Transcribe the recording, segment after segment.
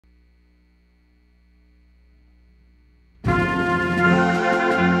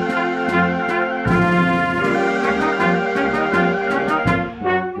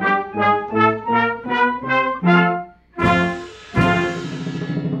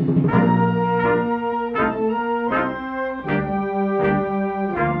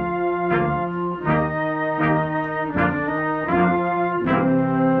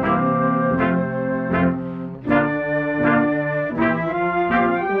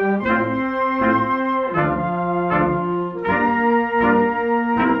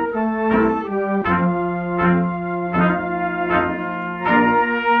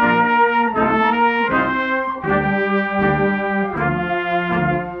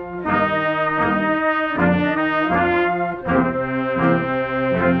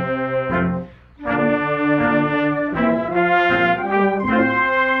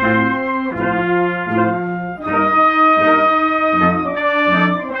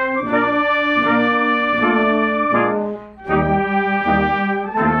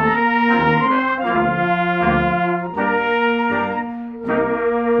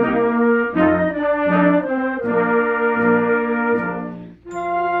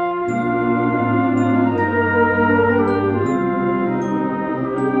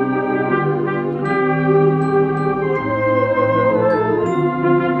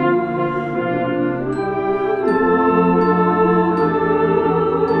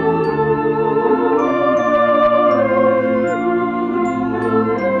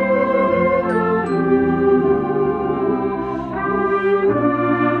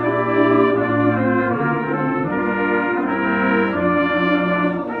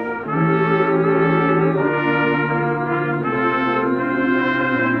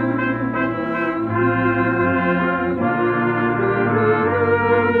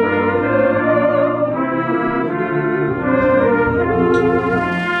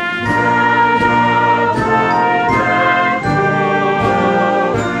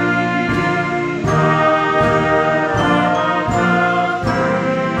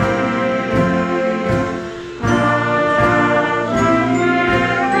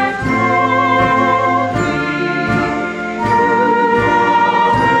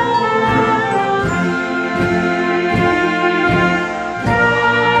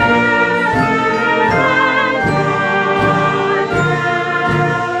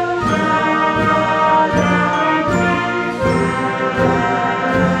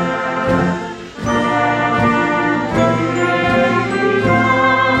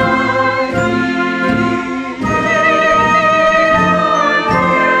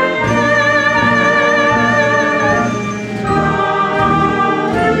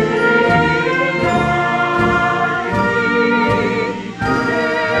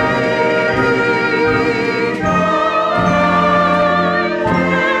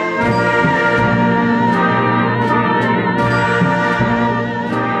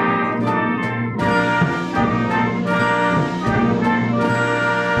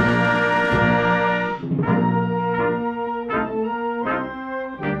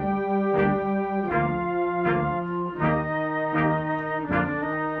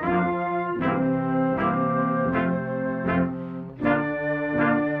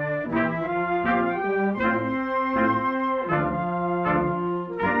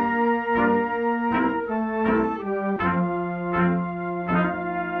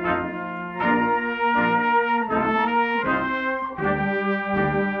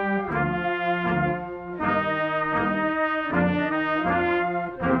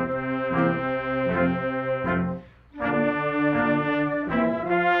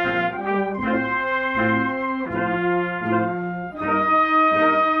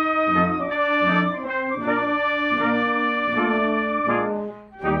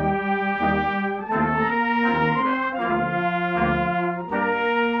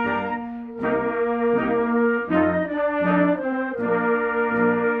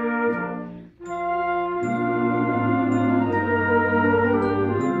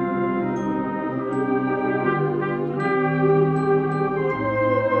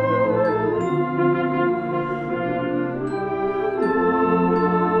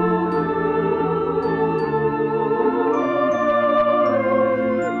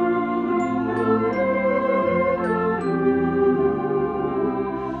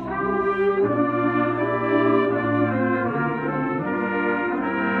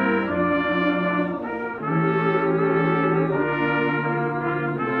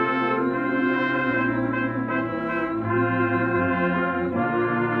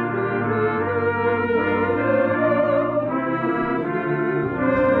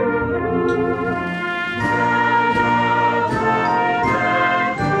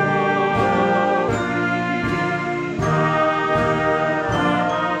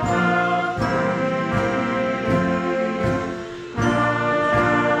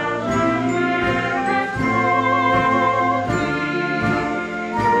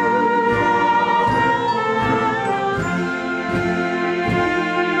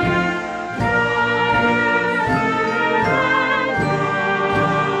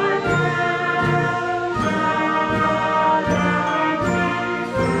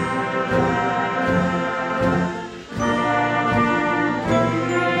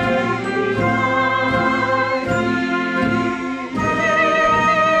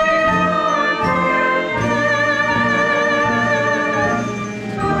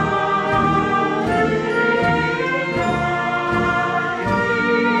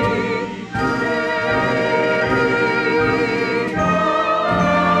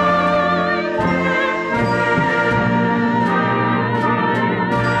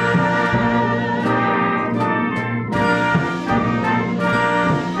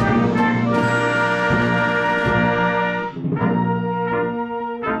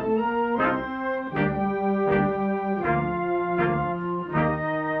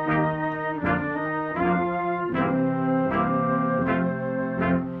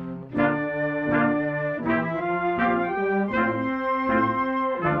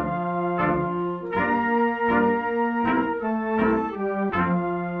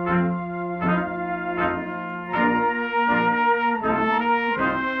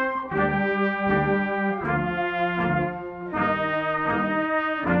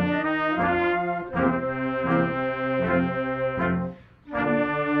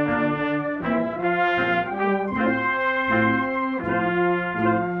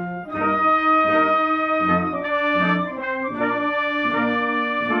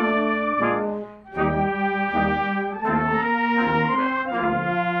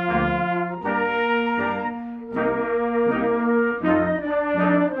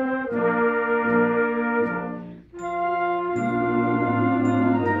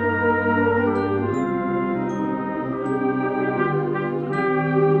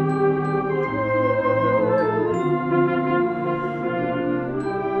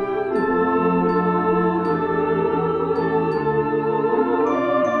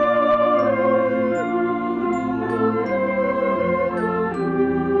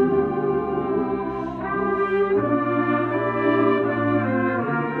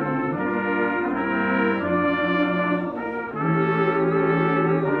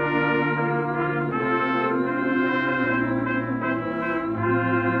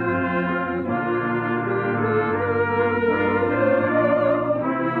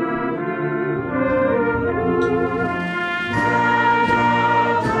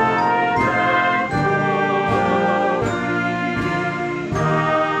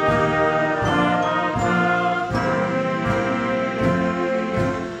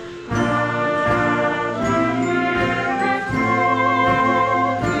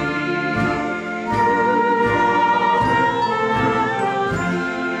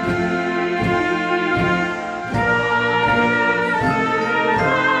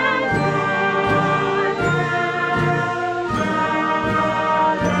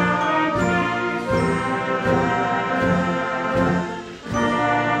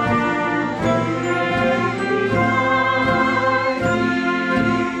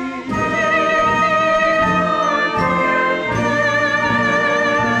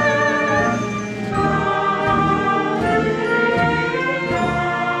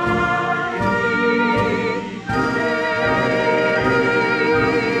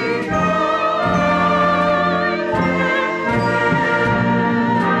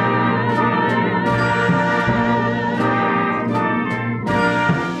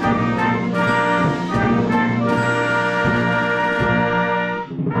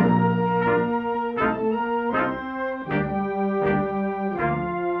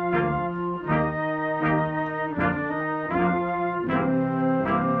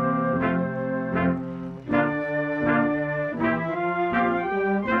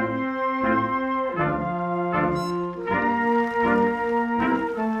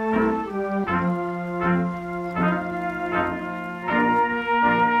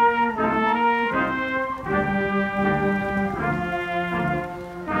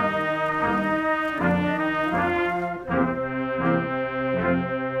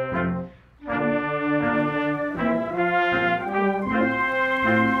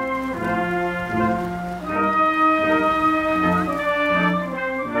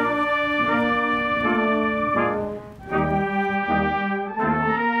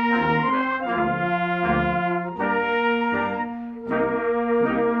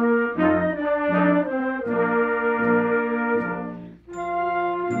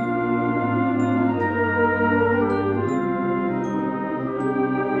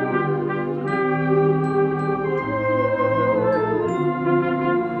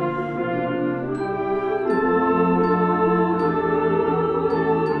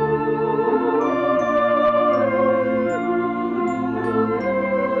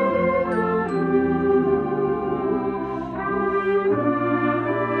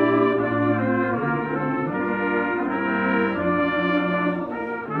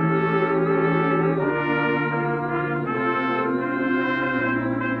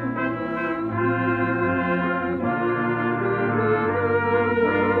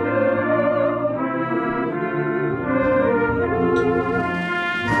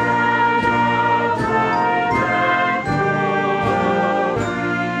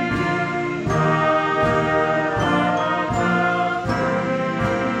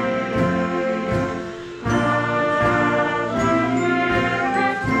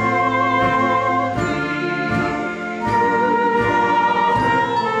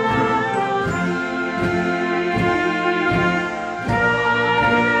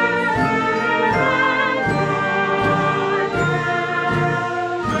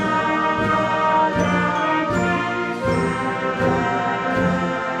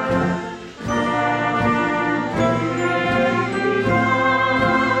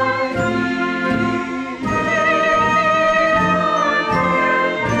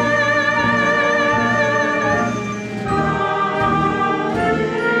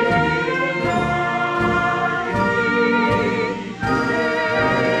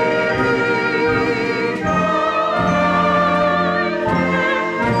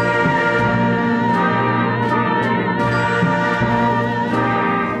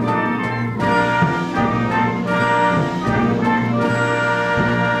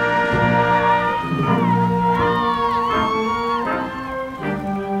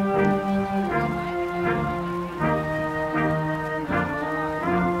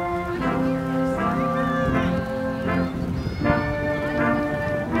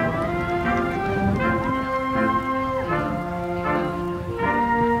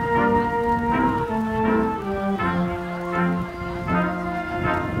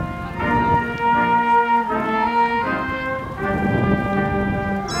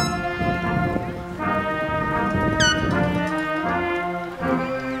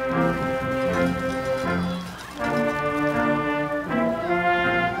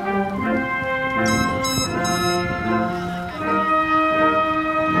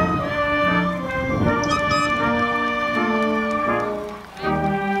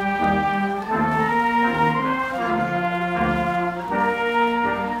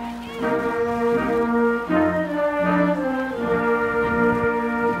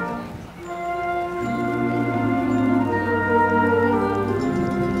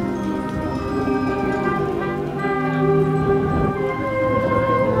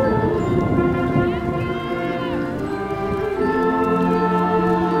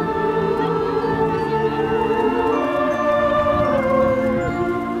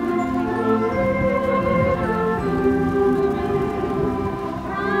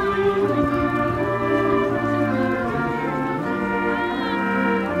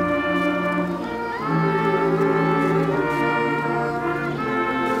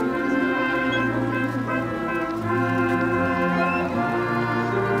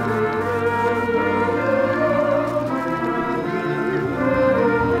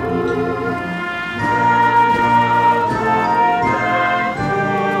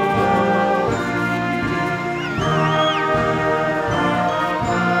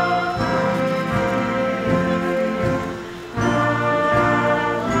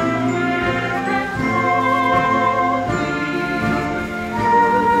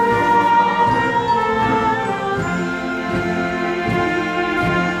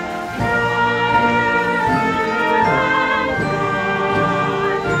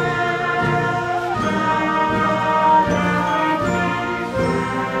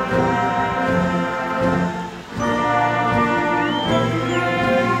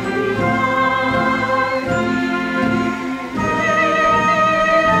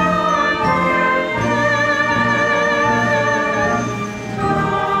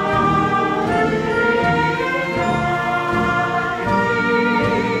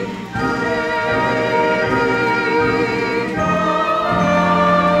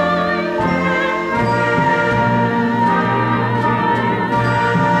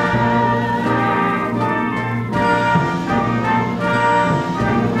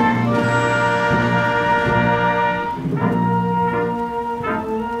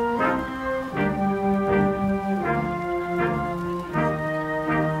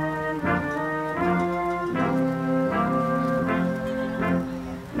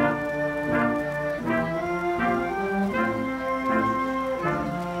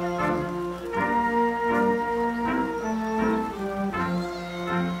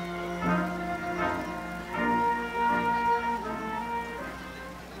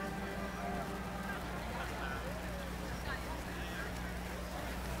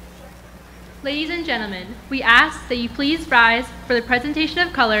Ladies and gentlemen, we ask that you please rise for the presentation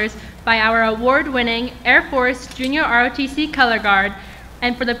of colors by our award-winning Air Force Junior ROTC Color Guard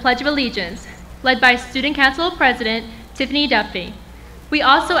and for the Pledge of Allegiance, led by Student Council President Tiffany Duffy. We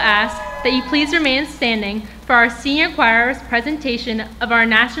also ask that you please remain standing for our senior choir's presentation of our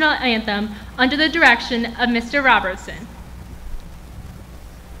national anthem under the direction of Mr. Robertson.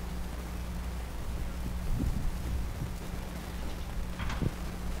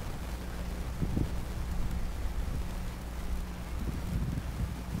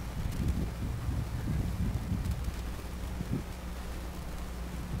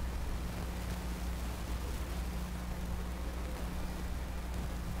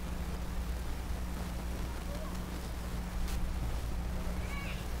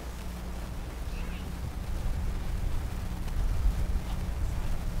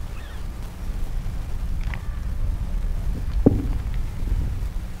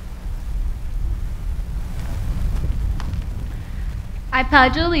 I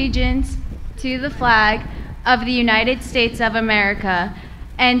pledge allegiance to the flag of the United States of America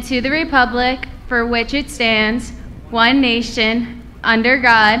and to the republic for which it stands, one nation, under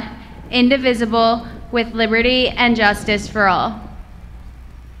God, indivisible, with liberty and justice for all.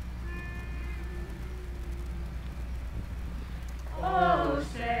 Oh,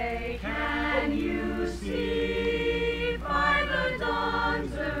 say, can you see by the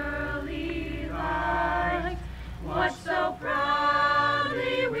dawn's early light what so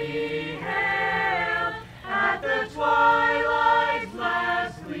proudly we hailed at the twilight's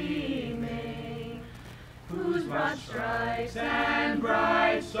last gleaming, whose broad stripes and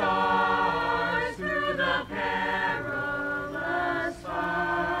bright stars through the perilous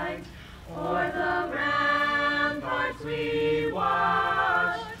fight o'er the ramparts we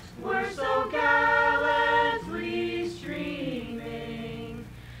watched were so gallantly streaming,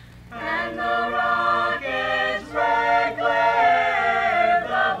 and the rockets' red glare,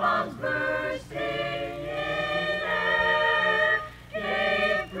 the bombs bursting in air,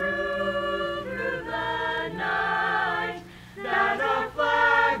 gave proof through the night that our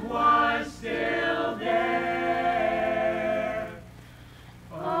flag was still there.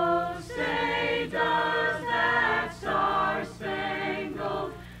 Oh, say, does that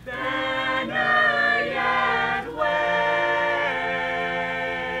star-spangled banner yet wave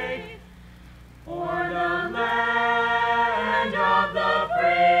o'er the land of the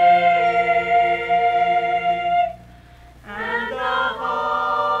free and the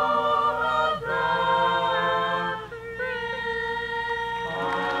home of the brave?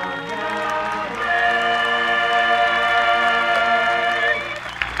 Our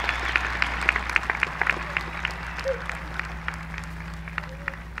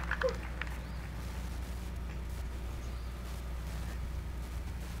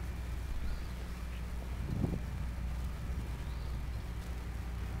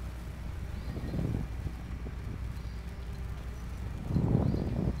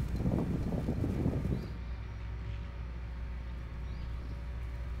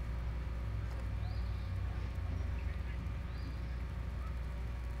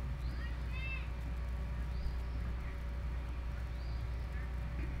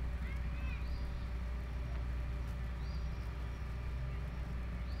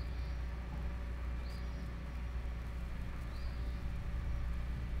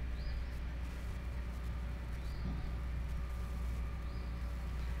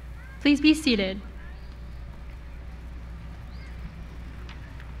Please be seated.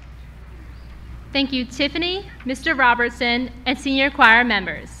 Thank you, Tiffany, Mr. Robertson, and senior choir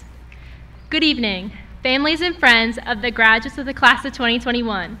members. Good evening, families and friends of the graduates of the class of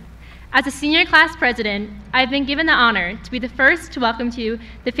 2021. As a senior class president, I've been given the honor to be the first to welcome to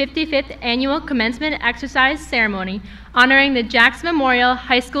the 55th annual commencement exercise ceremony honoring the Jackson Memorial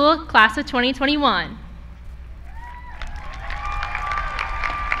High School class of 2021.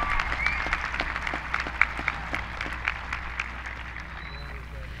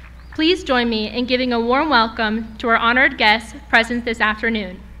 Please join me in giving a warm welcome to our honored guests present this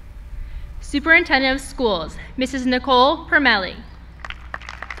afternoon. Superintendent of Schools, Mrs. Nicole Permelli.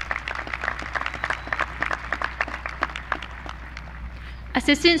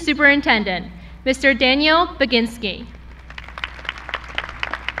 Assistant Superintendent, Mr. Daniel Baginski.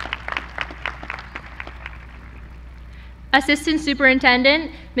 Assistant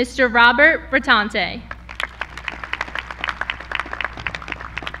Superintendent, Mr. Robert Bertante.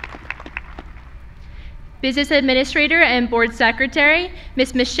 Business Administrator and Board Secretary,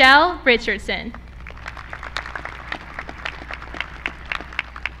 Ms. Michelle Richardson.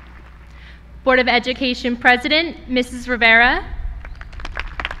 Board of Education President, Mrs. Rivera.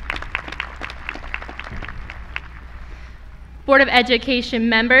 Board of Education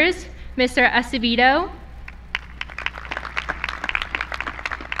members, Mr. Acevedo,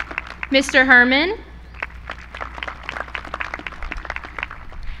 Mr. Herman,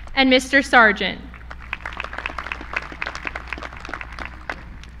 and Mr. Sargent.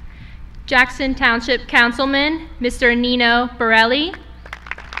 Jackson Township Councilman, Mr. Nino Borelli.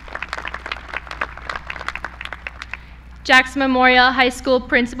 Jackson Memorial High School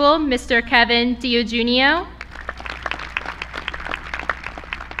Principal, Mr. Kevin Diogunio.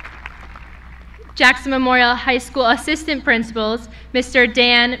 Jackson Memorial High School Assistant Principals, Mr.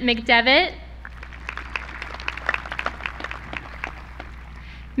 Dan McDevitt.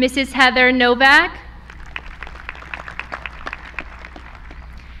 Mrs. Heather Novak.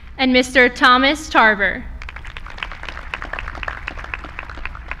 And Mr. Thomas Tarver.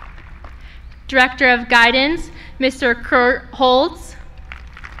 Director of Guidance, Mr. Kurt Holtz.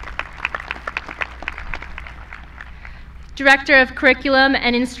 Director of Curriculum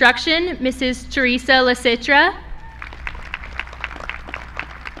and Instruction, Mrs. Teresa Lasitra.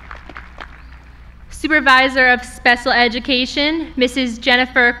 Supervisor of Special Education, Mrs.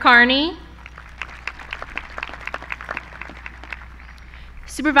 Jennifer Carney.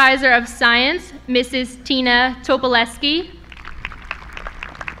 Supervisor of Science, Mrs. Tina Topoleski.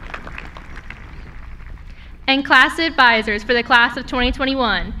 And class advisors for the class of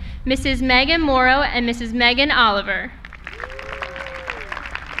 2021, Mrs. Megan Morrow and Mrs. Megan Oliver.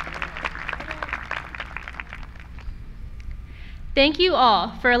 Thank you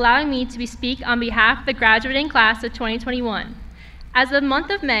all for allowing me to speak on behalf of the graduating class of 2021. As the month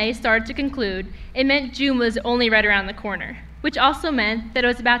of May started to conclude, it meant June was only right around the corner, which also meant that it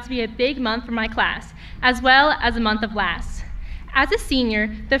was about to be a big month for my class, as well as a month of lasts. As a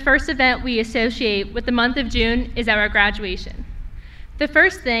senior, the first event we associate with the month of June is our graduation. The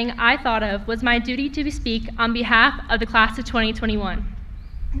first thing I thought of was my duty to speak on behalf of the class of 2021.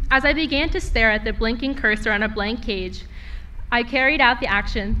 As I began to stare at the blinking cursor on a blank page, I carried out the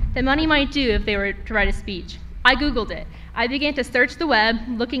action that many might do if they were to write a speech. I Googled it. I began to search the web,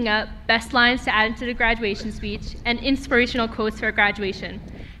 looking up best lines to add into the graduation speech and inspirational quotes for graduation.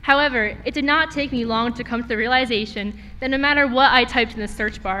 However, it did not take me long to come to the realization that no matter what I typed in the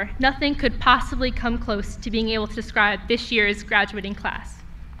search bar, nothing could possibly come close to being able to describe this year's graduating class.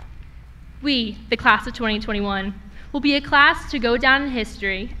 We, the class of 2021, will be a class to go down in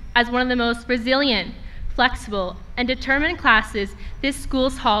history as one of the most resilient, flexible, and determined classes this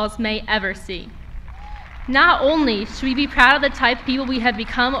school's halls may ever see. Not only should we be proud of the type of people we have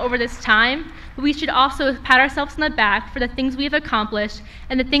become over this time, but we should also pat ourselves on the back for the things we have accomplished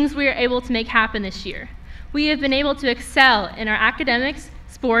and the things we are able to make happen this year. We have been able to excel in our academics,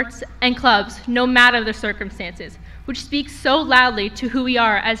 sports, and clubs, no matter the circumstances, which speaks so loudly to who we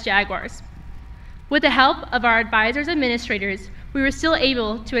are as Jaguars. With the help of our advisors and administrators, we were still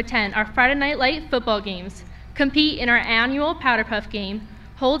able to attend our Friday Night Light football games, compete in our annual Powder Puff game,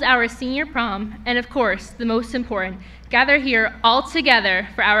 hold our senior prom, and of course, the most important, gather here all together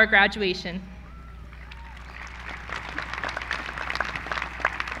for our graduation.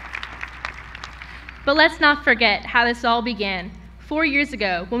 But let's not forget how this all began 4 years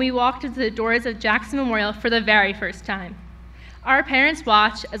ago when we walked into the doors of Jackson Memorial for the very first time. Our parents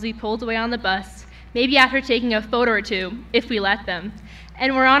watched as we pulled away on the bus, maybe after taking a photo or two, if we let them,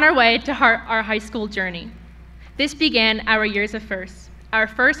 and we're on our way to our high school journey. This began our years of firsts, our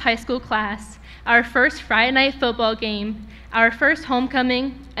first high school class, our first Friday night football game, our first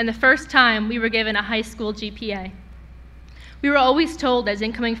homecoming, and the first time we were given a high school GPA. We were always told as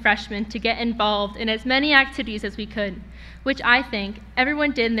incoming freshmen to get involved in as many activities as we could, which I think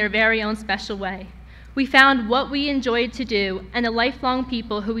everyone did in their very own special way. We found what we enjoyed to do and the lifelong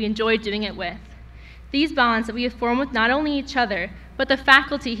people who we enjoyed doing it with. These bonds that we have formed with not only each other, but the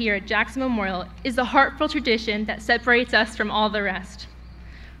faculty here at Jackson Memorial is the heartfelt tradition that separates us from all the rest.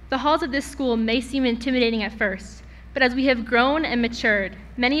 The halls of this school may seem intimidating at first, but as we have grown and matured,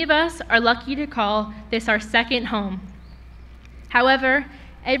 many of us are lucky to call this our second home. However,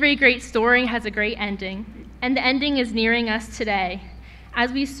 every great story has a great ending, and the ending is nearing us today,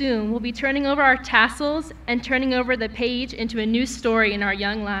 as we soon will be turning over our tassels and turning over the page into a new story in our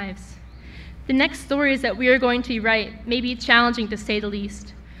young lives. The next stories that we are going to write may be challenging to say the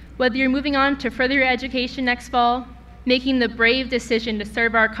least. Whether you're moving on to further your education next fall, making the brave decision to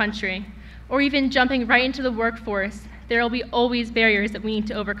serve our country, or even jumping right into the workforce, there will be always barriers that we need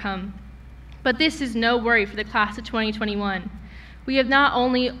to overcome. But this is no worry for the class of 2021. We have not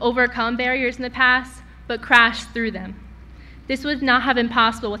only overcome barriers in the past, but crashed through them. This would not have been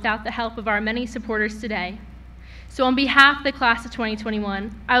possible without the help of our many supporters today. So on behalf of the class of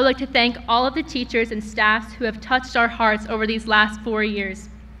 2021, I would like to thank all of the teachers and staffs who have touched our hearts over these last 4 years.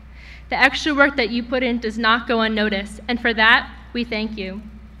 The extra work that you put in does not go unnoticed, and for that, we thank you.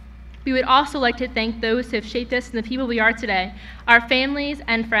 We would also like to thank those who have shaped us and the people we are today, our families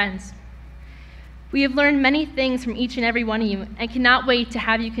and friends. We have learned many things from each and every one of you and cannot wait to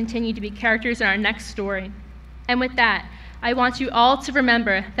have you continue to be characters in our next story. And with that, I want you all to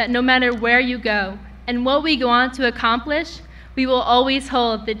remember that no matter where you go and what we go on to accomplish, we will always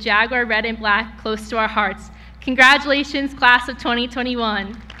hold the Jaguar Red and Black close to our hearts. Congratulations, class of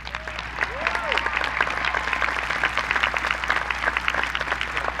 2021.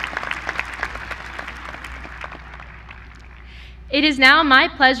 It is now my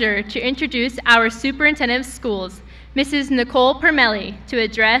pleasure to introduce our Superintendent of Schools, Mrs. Nicole Permelli, to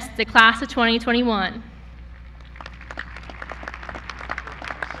address the class of 2021.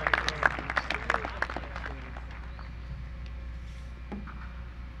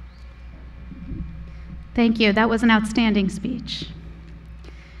 Thank you. That was an outstanding speech.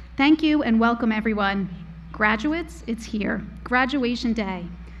 Thank you and welcome, everyone. Graduates, it's here. Graduation day.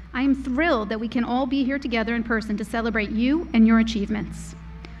 I am thrilled that we can all be here together in person to celebrate you and your achievements.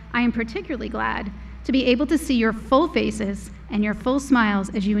 I am particularly glad to be able to see your full faces and your full smiles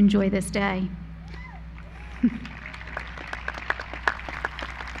as you enjoy this day.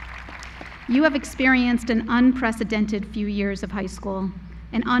 You have experienced an unprecedented few years of high school,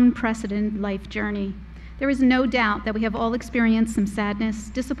 an unprecedented life journey. There is no doubt that we have all experienced some sadness,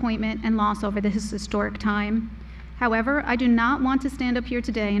 disappointment, and loss over this historic time. However, I do not want to stand up here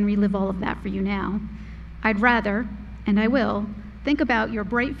today and relive all of that for you now. I'd rather, and I will, think about your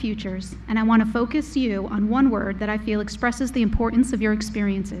bright futures, and I want to focus you on one word that I feel expresses the importance of your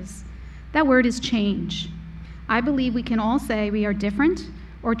experiences. That word is change. I believe we can all say we are different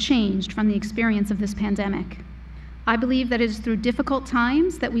or changed from the experience of this pandemic. I believe that it is through difficult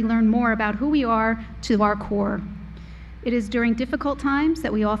times that we learn more about who we are to our core. It is during difficult times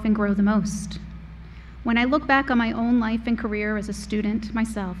that we often grow the most. When I look back on my own life and career as a student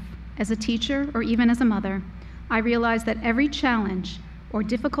myself, as a teacher, or even as a mother, I realize that every challenge or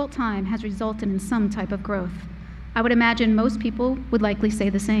difficult time has resulted in some type of growth. I would imagine most people would likely say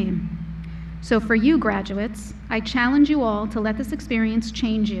the same. So for you graduates, I challenge you all to let this experience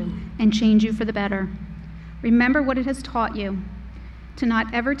change you and change you for the better. Remember what it has taught you, to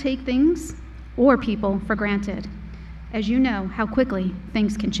not ever take things or people for granted, as you know how quickly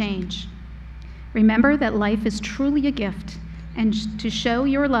things can change. Remember that life is truly a gift, and to show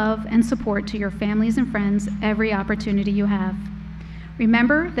your love and support to your families and friends every opportunity you have.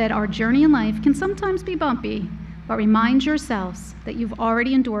 Remember that our journey in life can sometimes be bumpy, but remind yourselves that you've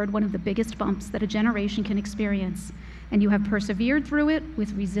already endured one of the biggest bumps that a generation can experience, and you have persevered through it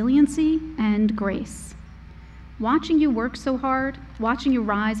with resiliency and grace. Watching you work so hard, watching you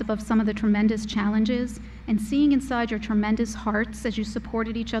rise above some of the tremendous challenges, and seeing inside your tremendous hearts as you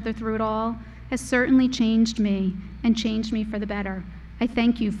supported each other through it all has certainly changed me, and changed me for the better. I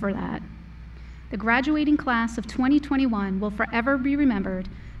thank you for that. The graduating class of 2021 will forever be remembered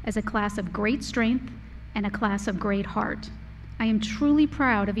as a class of great strength and a class of great heart. I am truly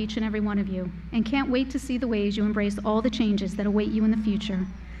proud of each and every one of you, and can't wait to see the ways you embrace all the changes that await you in the future.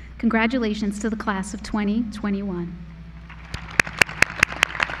 Congratulations to the class of 2021.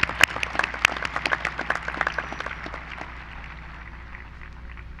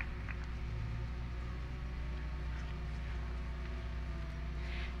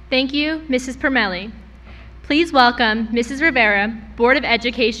 Thank you, Mrs. Permelli. Please welcome Mrs. Rivera, Board of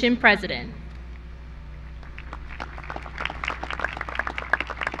Education President.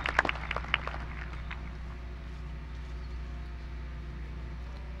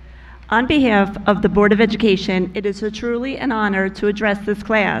 On behalf of the Board of Education, it is truly an honor to address this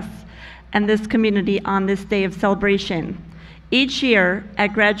class and this community on this day of celebration. Each year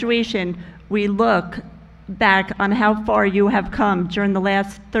at graduation, we look back on how far you have come during the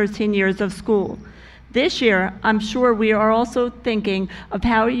last 13 years of school. This year, I'm sure we are also thinking of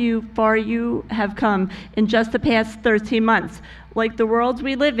how far you have come in just the past 13 months. Like the world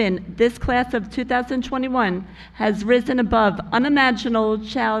we live in, this class of 2021 has risen above unimaginable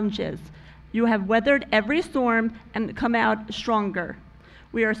challenges. You have weathered every storm and come out stronger.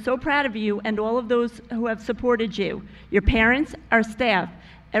 We are so proud of you and all of those who have supported you, your parents, our staff,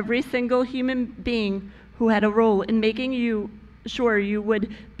 every single human being who had a role in making sure you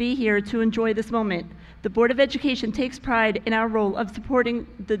would be here to enjoy this moment. The Board of Education takes pride in our role of supporting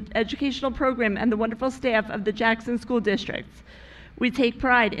the educational program and the wonderful staff of the Jackson School Districts. We take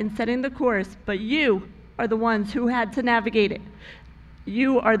pride in setting the course, but you are the ones who had to navigate it.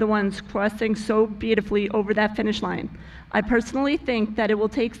 You are the ones crossing so beautifully over that finish line. I personally think that it will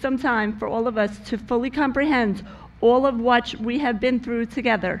take some time for all of us to fully comprehend all of what we have been through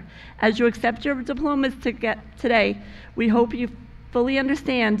together. As you accept your diplomas today, we hope you fully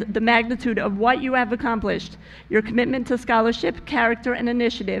understand the magnitude of what you have accomplished. Your commitment to scholarship, character, and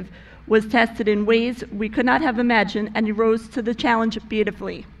initiative was tested in ways we could not have imagined, and you rose to the challenge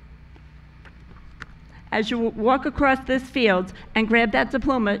beautifully. As you walk across this field and grab that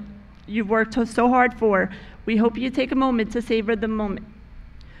diploma you've worked so hard for, we hope you take a moment to savor the moment.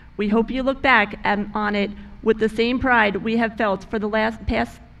 We hope you look back on it with the same pride we have felt for the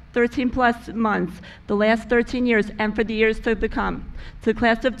past 13 plus months, the last 13 years, and for the years to come. To the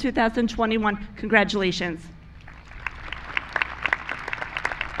class of 2021, congratulations.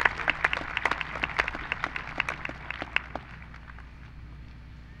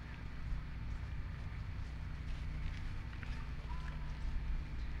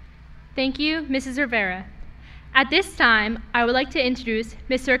 Thank you, Mrs. Rivera. At this time, I would like to introduce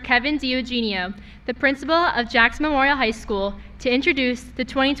Mr. Kevin Diogenio, the principal of Jackson Memorial High School, to introduce the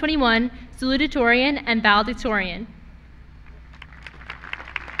 2021 salutatorian and valedictorian.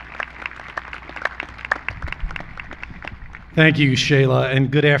 Thank you, Shayla,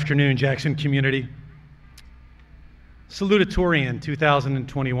 and good afternoon, Jackson community. Salutatorian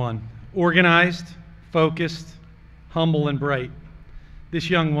 2021, organized, focused, humble, and bright. This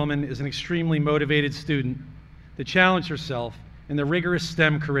young woman is an extremely motivated student that challenged herself in the rigorous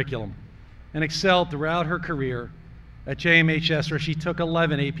STEM curriculum and excelled throughout her career at JMHS, where she took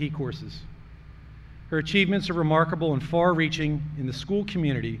 11 AP courses. Her achievements are remarkable and far-reaching in the school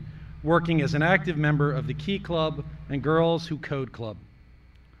community, working as an active member of the Key Club and Girls Who Code Club.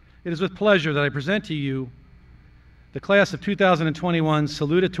 It is with pleasure that I present to you the class of 2021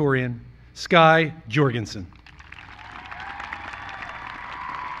 salutatorian, Sky Jorgensen.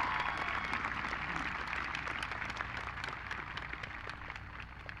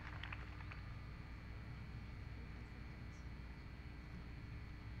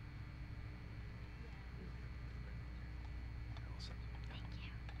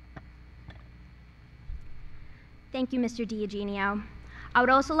 Thank you, Mr. Diogenio. I would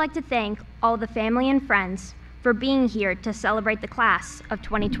also like to thank all the family and friends for being here to celebrate the class of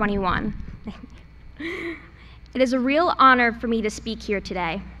 2021. It is a real honor for me to speak here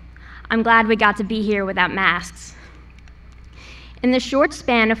today. I'm glad we got to be here without masks. In the short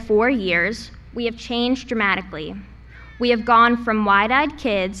span of 4 years, we have changed dramatically. We have gone from wide-eyed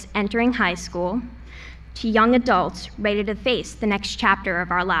kids entering high school to young adults ready to face the next chapter of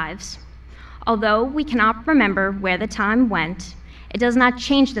our lives. Although we cannot remember where the time went, it does not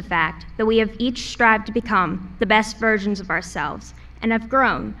change the fact that we have each strived to become the best versions of ourselves and have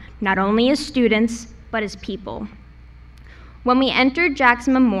grown, not only as students, but as people. When we entered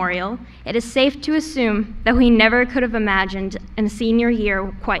Jackson Memorial, it is safe to assume that we never could have imagined a senior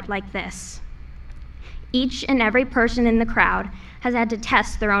year quite like this. Each and every person in the crowd has had to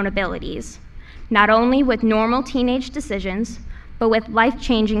test their own abilities, not only with normal teenage decisions, but with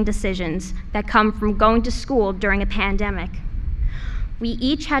life-changing decisions that come from going to school during a pandemic. We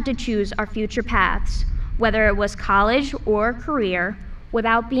each had to choose our future paths, whether it was college or career,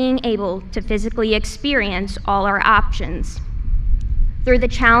 without being able to physically experience all our options. Through the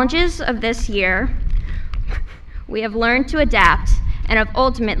challenges of this year, we have learned to adapt and have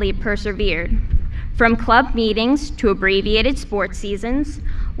ultimately persevered. From club meetings to abbreviated sports seasons,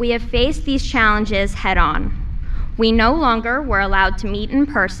 we have faced these challenges head-on. We no longer were allowed to meet in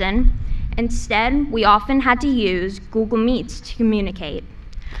person. Instead, we often had to use Google Meets to communicate.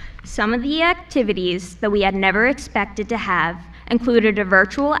 Some of the activities that we had never expected to have included a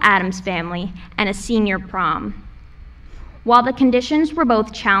virtual Addams Family and a senior prom. While the conditions were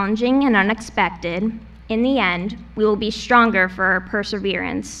both challenging and unexpected, in the end, we will be stronger for our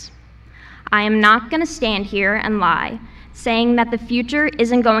perseverance. I am not going to stand here and lie, saying that the future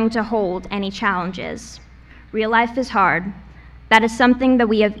isn't going to hold any challenges. Real life is hard. That is something that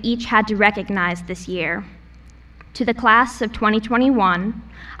we have each had to recognize this year. To the class of 2021,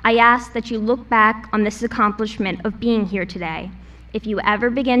 I ask that you look back on this accomplishment of being here today if you ever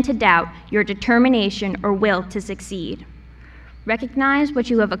begin to doubt your determination or will to succeed. Recognize what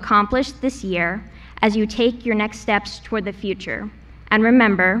you have accomplished this year as you take your next steps toward the future. And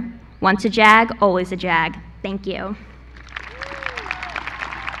remember, once a JAG, always a JAG. Thank you.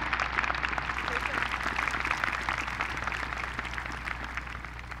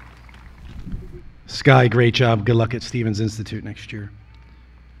 Sky, great job. Good luck at Stevens Institute next year.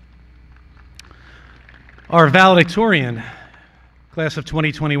 Our valedictorian, class of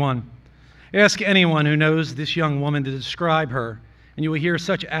 2021. Ask anyone who knows this young woman to describe her and you will hear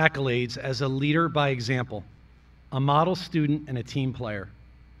such accolades as a leader by example, a model student, and a team player.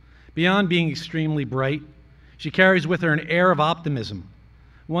 Beyond being extremely bright, she carries with her an air of optimism,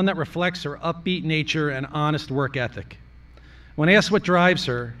 one that reflects her upbeat nature and honest work ethic. When asked what drives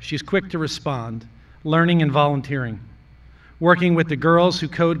her, she's quick to respond, learning and volunteering, working with the Girls Who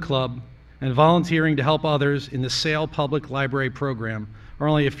Code Club and volunteering to help others in the Sale Public Library program are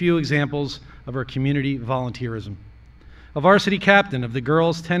only a few examples of her community volunteerism. A varsity captain of the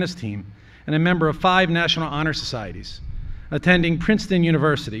girls' tennis team and a member of 5 National Honor Societies. Attending Princeton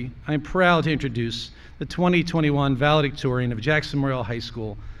University, I'm proud to introduce the 2021 valedictorian of Jackson Memorial High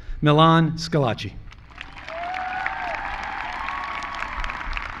School, Milan Scalacci.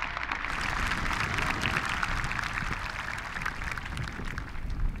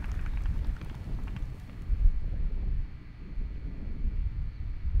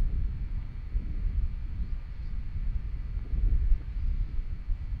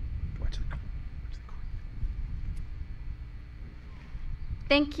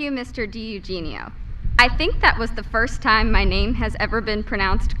 Thank you, Mr. DiEugenio. I think that was the first time my name has ever been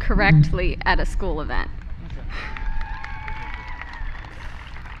pronounced correctly at a school event.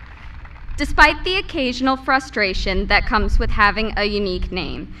 Despite the occasional frustration that comes with having a unique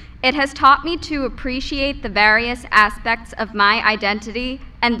name, it has taught me to appreciate the various aspects of my identity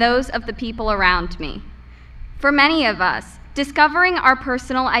and those of the people around me. For many of us, discovering our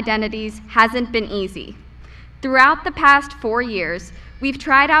personal identities hasn't been easy. Throughout the past 4 years, we've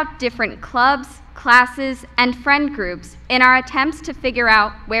tried out different clubs, classes, and friend groups in our attempts to figure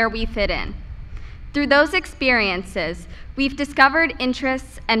out where we fit in. Through those experiences, we've discovered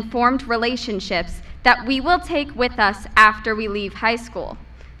interests and formed relationships that we will take with us after we leave high school,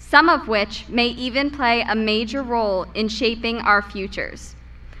 some of which may even play a major role in shaping our futures.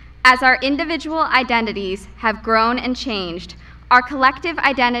 As our individual identities have grown and changed, our collective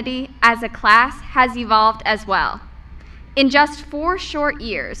identity as a class has evolved as well. In just 4 short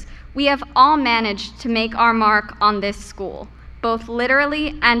years, we have all managed to make our mark on this school, both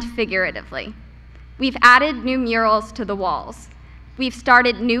literally and figuratively. We've added new murals to the walls. We've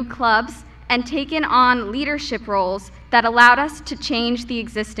started new clubs and taken on leadership roles that allowed us to change the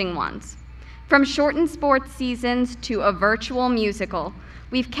existing ones. From shortened sports seasons to a virtual musical,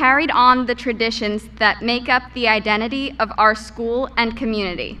 we've carried on the traditions that make up the identity of our school and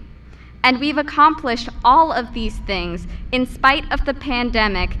community. And we've accomplished all of these things in spite of the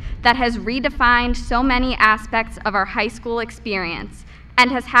pandemic that has redefined so many aspects of our high school experience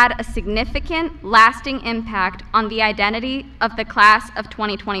and has had a significant, lasting impact on the identity of the class of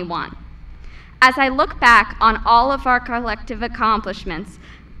 2021. As I look back on all of our collective accomplishments,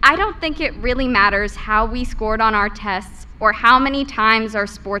 I don't think it really matters how we scored on our tests or how many times our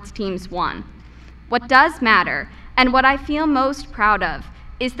sports teams won. What does matter, and what I feel most proud of,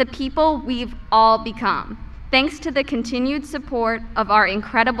 is the people we've all become, thanks to the continued support of our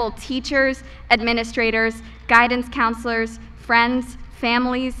incredible teachers, administrators, guidance counselors, friends,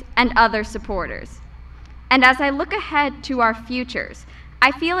 families, and other supporters. And as I look ahead to our futures,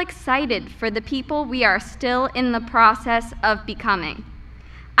 I feel excited for the people we are still in the process of becoming.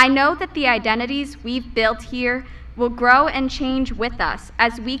 I know that the identities we've built here will grow and change with us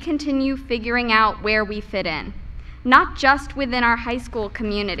as we continue figuring out where we fit in, not just within our high school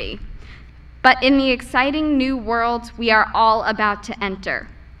community, but in the exciting new worlds we are all about to enter.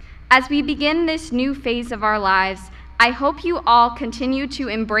 As we begin this new phase of our lives, I hope you all continue to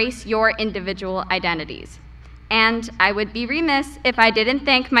embrace your individual identities. And I would be remiss if I didn't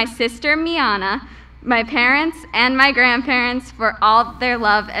thank my sister Miana, my parents, and my grandparents for all their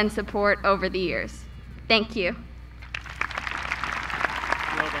love and support over the years. Thank you.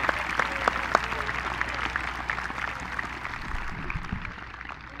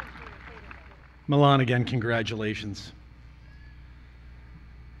 Milan, again, congratulations.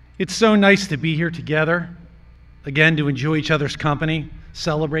 It's so nice to be here together, again, to enjoy each other's company,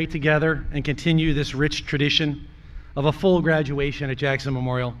 celebrate together, and continue this rich tradition of a full graduation at Jackson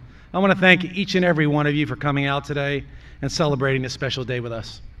Memorial. I want to thank each and every one of you for coming out today and celebrating this special day with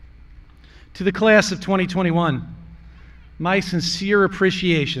us. To the class of 2021, my sincere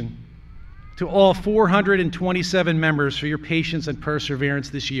appreciation to all 427 members for your patience and perseverance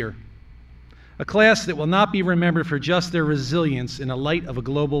this year. A class that will not be remembered for just their resilience in the light of a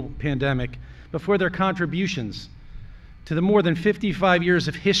global pandemic, but for their contributions to the more than 55 years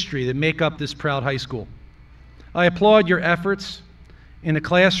of history that make up this proud high school. I applaud your efforts in the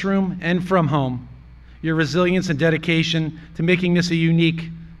classroom and from home, your resilience and dedication to making this a unique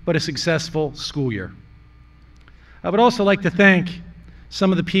but a successful school year. I would also like to thank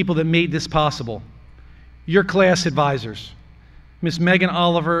some of the people that made this possible. Your class advisors, Miss Megan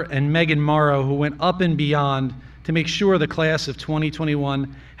Oliver and Megan Morrow, who went up and beyond to make sure the class of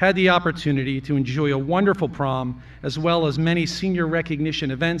 2021 had the opportunity to enjoy a wonderful prom, as well as many senior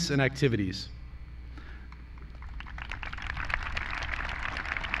recognition events and activities.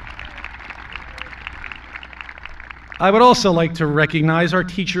 I would also like to recognize our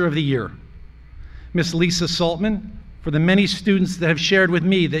Teacher of the Year, Miss Lisa Saltman, for the many students that have shared with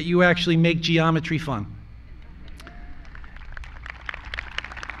me that you actually make geometry fun.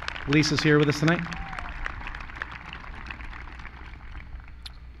 Lisa's here with us tonight.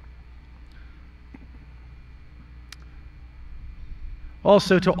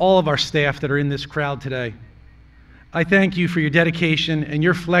 Also, to all of our staff that are in this crowd today, I thank you for your dedication and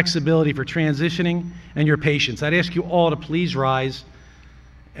your flexibility for transitioning and your patience. I'd ask you all to please rise,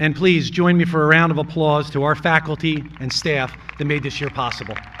 and please join me for a round of applause to our faculty and staff that made this year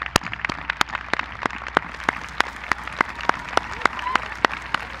possible.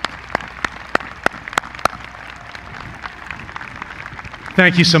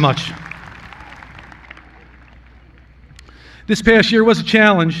 Thank you so much. This past year was a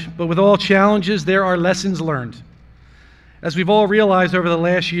challenge, but with all challenges, there are lessons learned. As we've all realized over the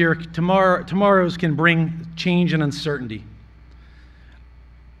last year, tomorrows can bring change and uncertainty.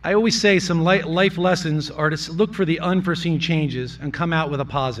 I always say some life lessons are to look for the unforeseen changes and come out with a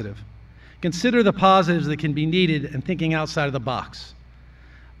positive. Consider the positives that can be needed and thinking outside of the box.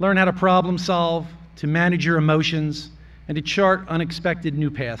 Learn how to problem solve, to manage your emotions, and to chart unexpected new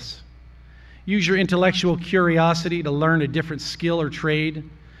paths. Use your intellectual curiosity to learn a different skill or trade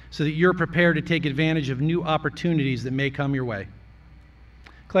so that you're prepared to take advantage of new opportunities that may come your way.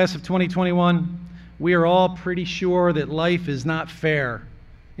 Class of 2021, we are all pretty sure that life is not fair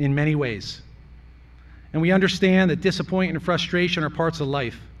in many ways. And we understand that disappointment and frustration are parts of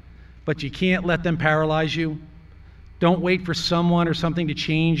life, but you can't let them paralyze you. Don't wait for someone or something to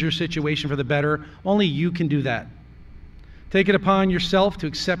change your situation for the better. Only you can do that. Take it upon yourself to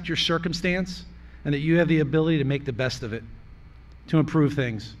accept your circumstance and that you have the ability to make the best of it, to improve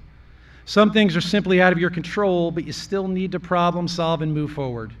things. Some things are simply out of your control, but you still need to problem solve and move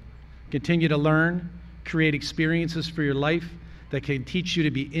forward. Continue to learn, create experiences for your life that can teach you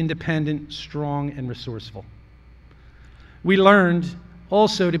to be independent, strong, and resourceful. We learned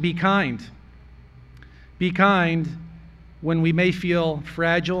also to be kind. Be kind when we may feel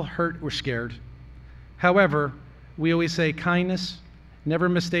fragile, hurt, or scared. However, we always say kindness, never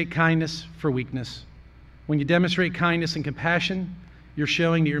mistake kindness for weakness. When you demonstrate kindness and compassion, you're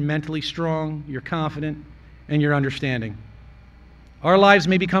showing that you're mentally strong, you're confident, and you're understanding. Our lives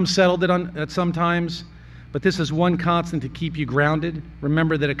may become settled at some times, but this is one constant to keep you grounded.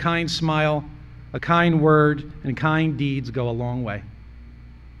 Remember that a kind smile, a kind word, and kind deeds go a long way.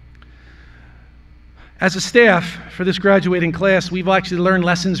 As a staff for this graduating class, we've actually learned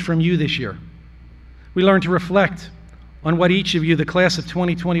lessons from you this year. We learned to reflect on what each of you, the class of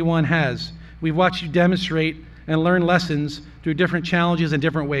 2021, has. We've watched you demonstrate and learn lessons through different challenges in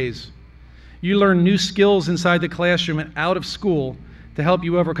different ways. You learn new skills inside the classroom and out of school to help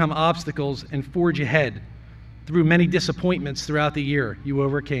you overcome obstacles and forge ahead. Through many disappointments throughout the year, you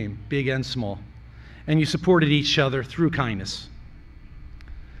overcame, big and small, and you supported each other through kindness.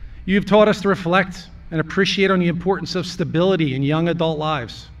 You've taught us to reflect and appreciate on the importance of stability in young adult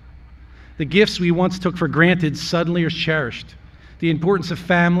lives. The gifts we once took for granted suddenly are cherished. The importance of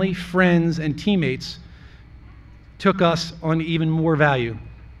family, friends, and teammates took us on even more value.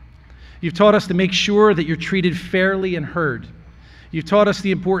 You've taught us to make sure that you're treated fairly and heard. You've taught us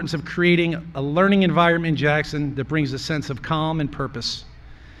the importance of creating a learning environment in Jackson that brings a sense of calm and purpose.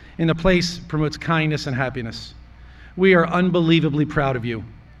 And the place promotes kindness and happiness. We are unbelievably proud of you.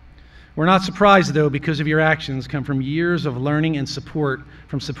 We're not surprised, though, because of your actions come from years of learning and support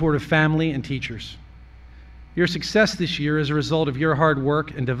from supportive family and teachers. Your success this year is a result of your hard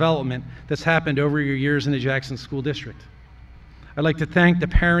work and development that's happened over your years in the Jackson School District. I'd like to thank the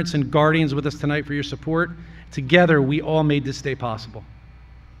parents and guardians with us tonight for your support. Together, we all made this day possible.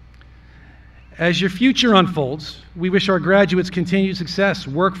 As your future unfolds, we wish our graduates continued success,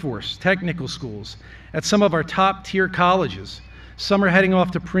 workforce, technical schools, at some of our top-tier colleges. Some are heading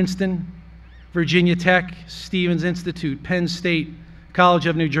off to Princeton, Virginia Tech, Stevens Institute, Penn State, College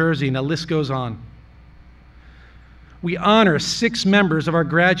of New Jersey, and the list goes on. We honor 6 members of our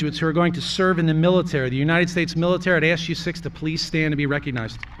graduates who are going to serve in the military, the United States military. I'd ask you 6 to please stand and be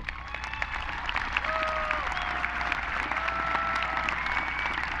recognized.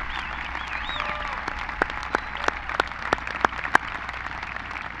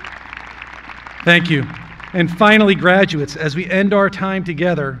 Thank you. And finally, graduates, as we end our time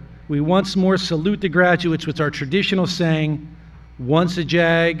together, we once more salute the graduates with our traditional saying, Once a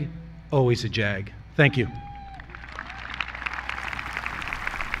JAG, always a JAG. Thank you.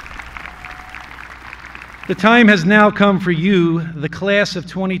 The time has now come for you, the class of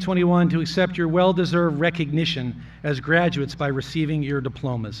 2021, to accept your well-deserved recognition as graduates by receiving your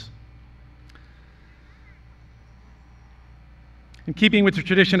diplomas. In keeping with the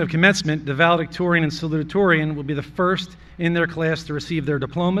tradition of commencement, the valedictorian and salutatorian will be the first in their class to receive their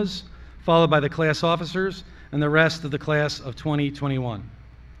diplomas, followed by the class officers and the rest of the class of 2021.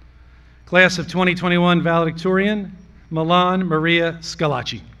 Class of 2021 valedictorian, Milan Maria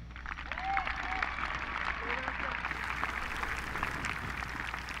Scalacci.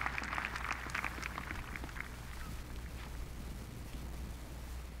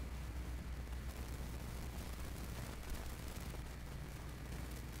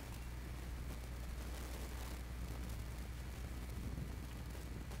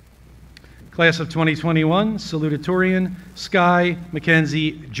 Class of 2021, salutatorian, Sky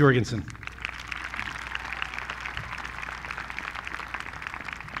Mackenzie Jorgensen.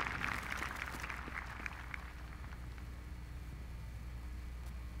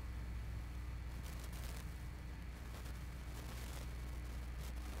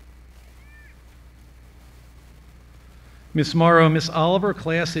 Ms. Morrow and Ms. Oliver,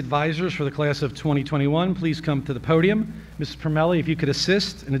 class advisors for the class of 2021, please come to the podium. Mrs. Primelli, if you could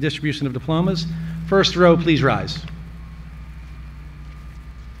assist in the distribution of diplomas. First row, please rise.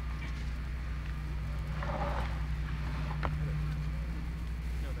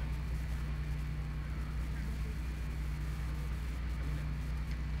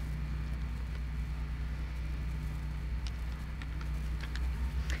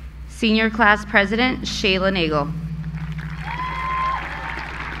 Senior Class President, Shayla Nagel.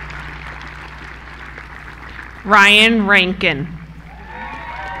 Ryan Rankin.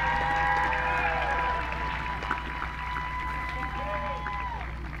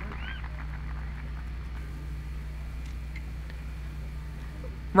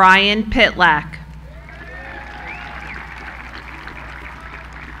 Ryan Pitlack.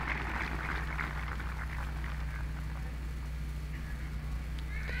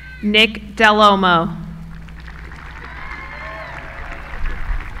 Nick Delomo.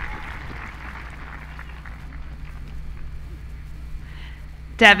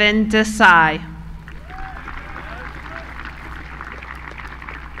 Devin Desai.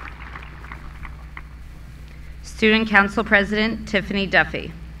 Student Council President, Tiffany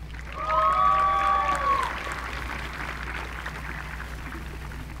Duffy.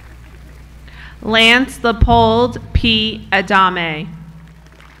 Lance Leopold P. Adame.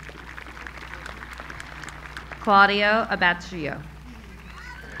 Claudio Abatrio.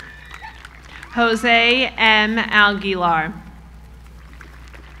 Jose M. Aguilar.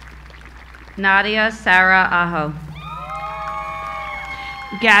 Nadia Sarah Aho.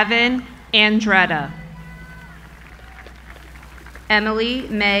 Gavin Andretta. Emily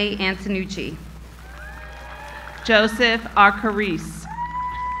May Antonucci. Joseph Arcarice.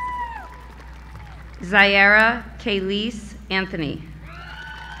 Zaira Kaylise Anthony.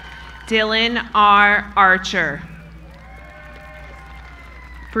 Dylan R. Archer.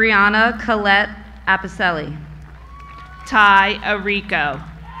 Brianna Colette Apicelli. Ty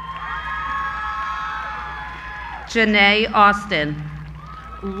Arico. Janae Austin.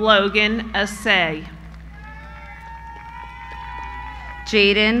 Logan Assay.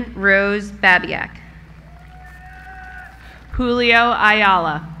 Jaden Rose Babiak. Julio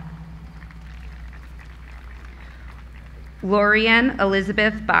Ayala. Lorianne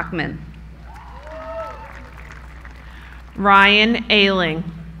Elizabeth Bachman. Ryan Ailing.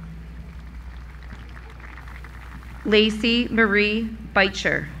 Lacey Marie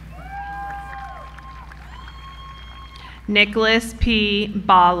Beitcher. Nicholas P.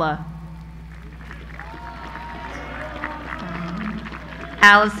 Bala.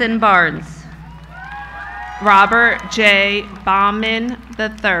 Allison Barnes. Robert J. Bauman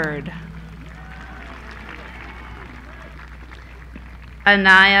III.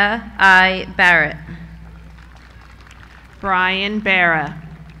 Anaya I. Barrett. Brian Barra.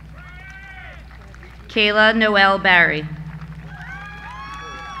 Kayla Noel Barry.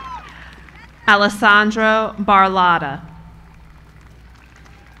 Alessandro Barlotta.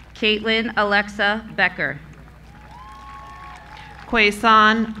 Caitlin Alexa Becker.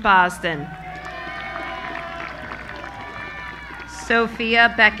 Quason Boston.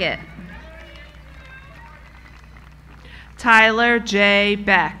 Sophia Beckett. Tyler J.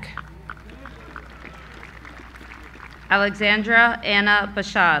 Beck. Alexandra Anna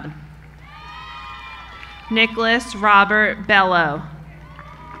Bashad. Nicholas Robert Bello.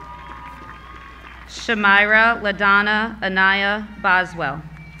 Shamira LaDonna Anaya Boswell.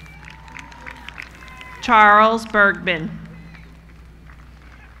 Charles Bergman.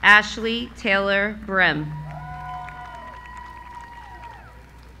 Ashley Taylor Brem.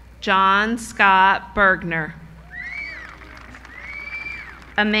 John Scott Bergner.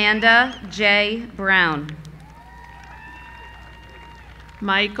 Amanda J. Brown.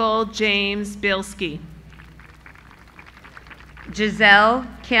 Michael James Bilski. Giselle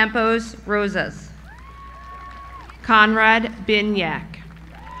Campos Rosas. Conrad Binyak.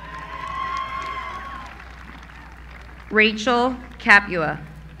 Rachel Capua.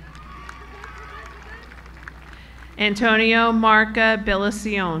 Antonio Marca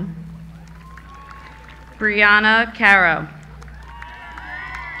Bilacion. Brianna Caro.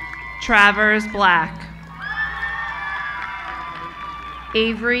 Travers Black.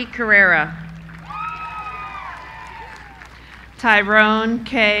 Avery Carrera. Tyrone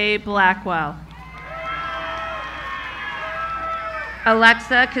K. Blackwell.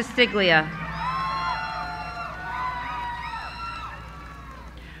 Alexa Castiglia.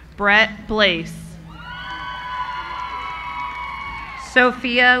 Brett Blaze.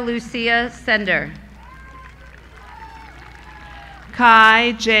 Sophia Lucia Sender.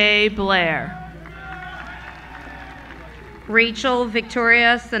 Kai J. Blair. Rachel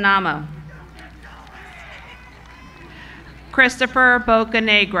Victoria Sanamo. Christopher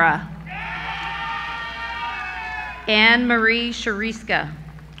Bocanegra. Anne Marie Shariska.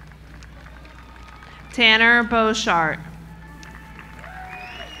 Tanner Beauchart.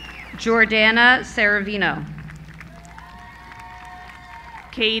 Jordana Saravino.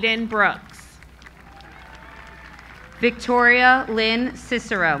 Caden Brooks. Victoria Lynn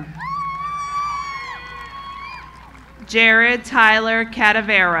Cicero. Jared Tyler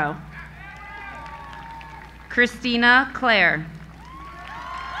Cadavero. Christina Clare.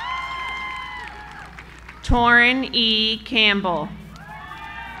 Torrin E. Campbell.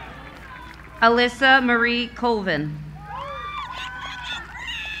 Alyssa Marie Colvin.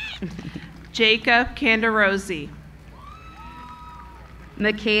 Jacob Candarosi.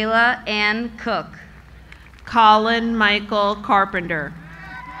 Michaela Ann Cook. Colin Michael Carpenter.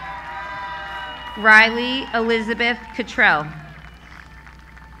 Riley Elizabeth Cottrell.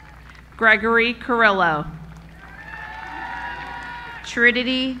 Gregory Carrillo.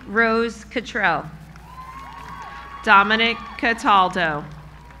 Trinity Rose Cottrell. Dominic Cataldo.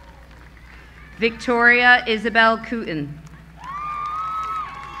 Victoria Isabel Cooten.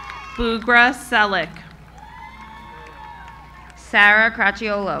 Bugra Selick. Sarah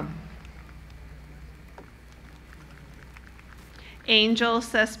Cracciolo. Angel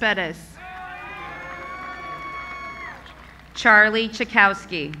Cespedes. Charlie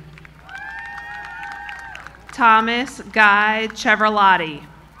Chakowski. Thomas Guy Chevroletti.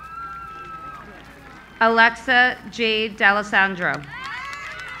 Alexa Jade D'Alessandro.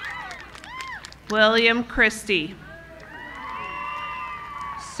 William Christie.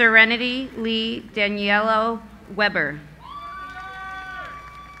 Serenity Lee Daniello Weber.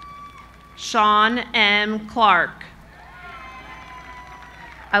 Sean M. Clark.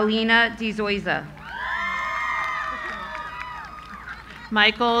 Alina DiZoiza.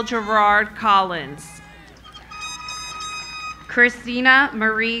 Michael Gerard Collins. Christina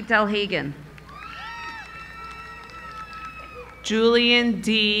Marie Delhagen. Julian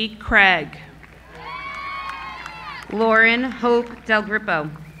D. Craig. Lauren Hope Del Grippo.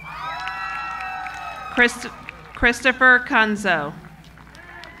 Christopher Cunzo.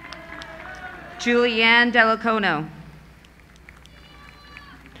 Julianne Delacono.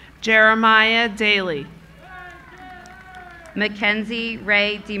 Jeremiah Daly. Mackenzie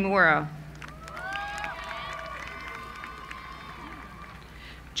Ray DeMuro.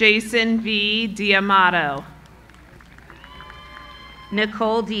 Jason V. Diamato.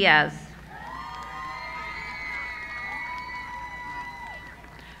 Nicole Diaz.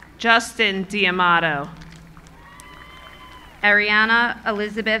 Justin Diamato. Ariana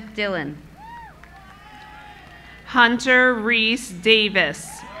Elizabeth Dillon. Hunter Reese Davis.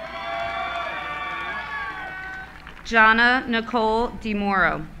 Jonna Nicole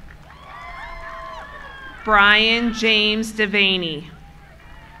DeMoro. Brian James Devaney.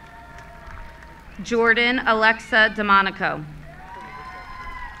 Jordan Alexa DeMonico.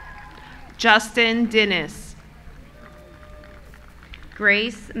 Justin Dennis.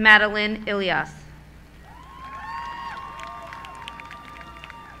 Grace Madeline Ilias.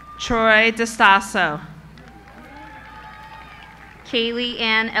 Troy DeStasso. Kaylee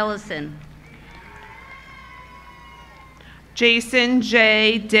Ann Ellison. Jason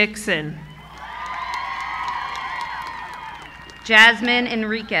J. Dixon. Jasmine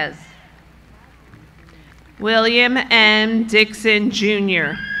Enriquez. William M. Dixon,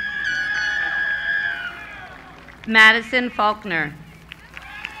 Jr. Madison Faulkner.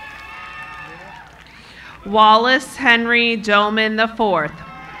 Wallace Henry Doman IV.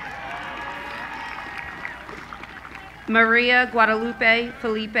 Maria Guadalupe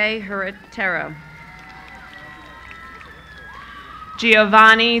Felipe Herrero.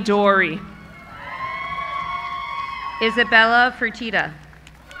 Giovanni Dori. Isabella Fertitta.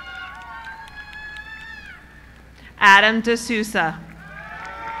 Adam D'Souza.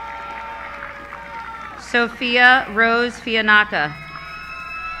 Sophia Rose Fiannaca.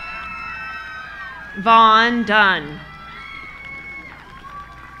 Vaughn Dunn.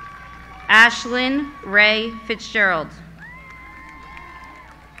 Ashlyn Ray Fitzgerald.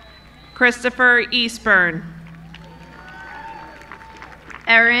 Christopher Eastburn.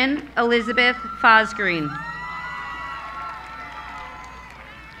 Erin Elizabeth Fosgreen.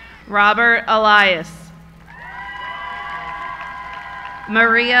 Robert Elias.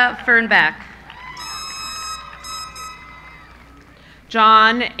 Maria Fernbach.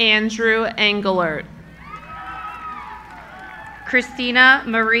 John Andrew Engelert. Christina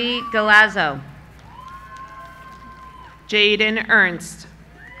Marie Galazzo. Jaden Ernst.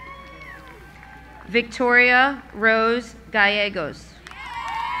 Victoria Rose Gallegos.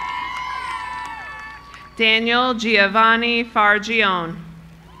 Daniel Giovanni Fargione.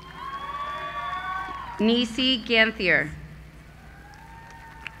 Nisi Ganthier.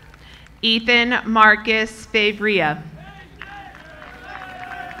 Ethan Marcus Favria.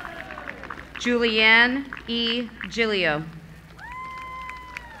 Julianne E. Gilio.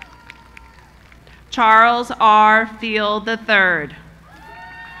 Charles R. Field III.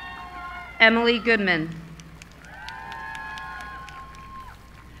 Emily Goodman.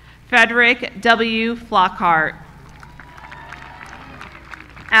 Frederick W. Flockhart.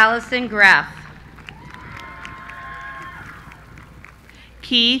 Allison Graff.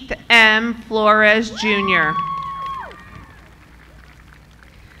 Keith M. Flores, Jr.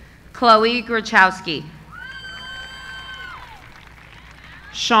 Chloe Grochowski.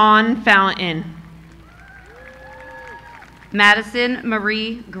 Sean Fountain. Madison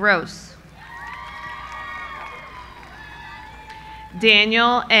Marie Gross.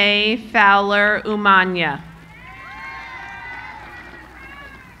 Daniel A. Fowler Umanya.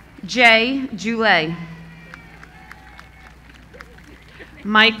 Jay Joulet.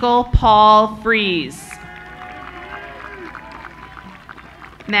 Michael Paul Fries.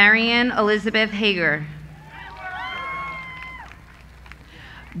 Marian Elizabeth Hager.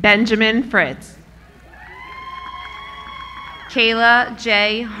 Benjamin Fritz. Kayla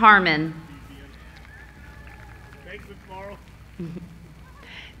J. Harmon.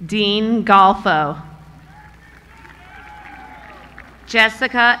 Dean Golfo.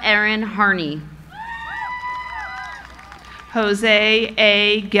 Jessica Erin Harney. Jose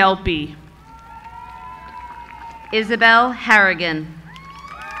A. Gelpy. Isabel Harrigan.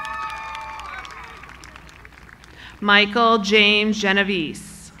 Michael James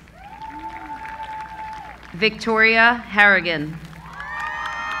Genovese. Victoria Harrigan.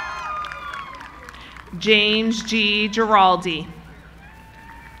 James G. Giraldi.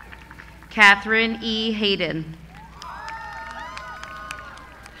 Catherine E. Hayden.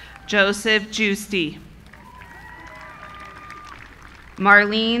 Joseph Giusti.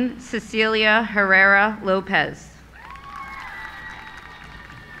 Marlene Cecilia Herrera Lopez.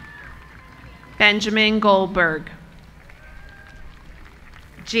 Benjamin Goldberg.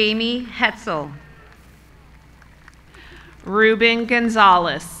 Jamie Hetzel. Ruben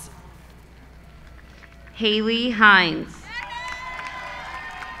Gonzalez. Haley Hines.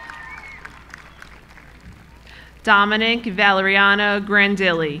 Dominic Valeriano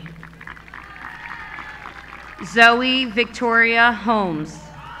Grandilli. Zoe Victoria Holmes.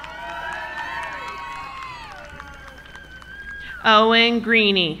 Owen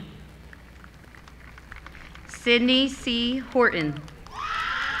Greeny. Sydney C. Horton.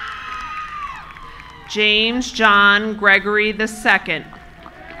 James John Gregory II.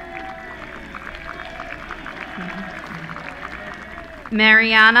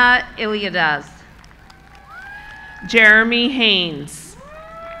 Mariana Iliadaz. Jeremy Haynes.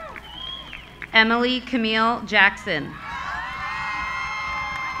 Emily Camille Jackson.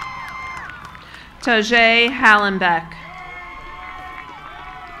 Toje Hallenbeck.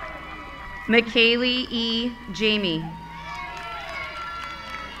 McKaylee E. Jamie.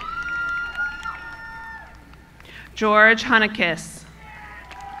 George Hunakis.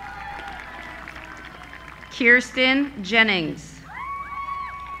 Kirsten Jennings.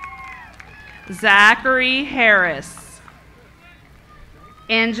 Zachary Harris.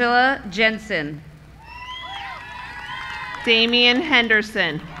 Angela Jensen. Damian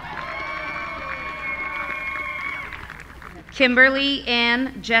Henderson. Kimberly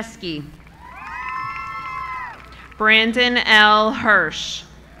Ann Jeske. Brandon L. Hirsch.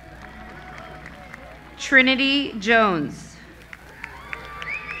 Trinity Jones.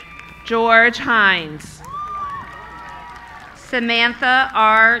 George Hines. Samantha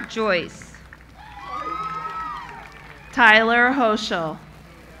R. Joyce. Tyler Hoschel.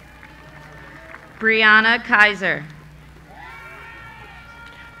 Brianna Kaiser.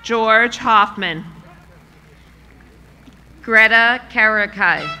 George Hoffman. Greta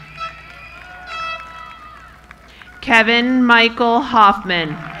Karakai. Kevin Michael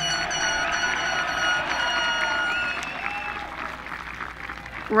Hoffman.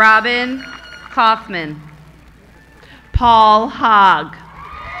 Robin Kaufman. Paul Hogg.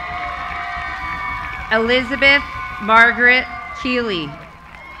 Elizabeth Margaret Keeley.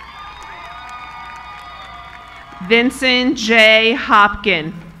 Vincent J.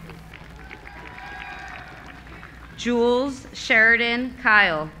 Hopkin. Jules Sheridan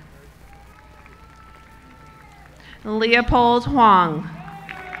Kyle. Leopold Huang.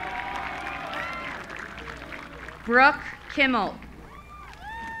 Brooke Kimmel.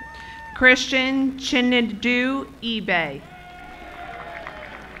 Christian Chinadu eBay.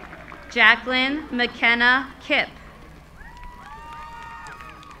 Jacqueline McKenna Kipp.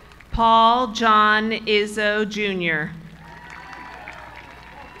 Paul John Izzo Jr.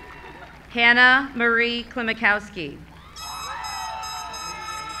 Hannah Marie Klimakowski.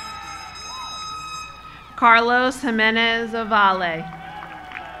 Carlos Jimenez Avale.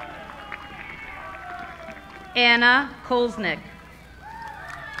 Anna Kolsnick.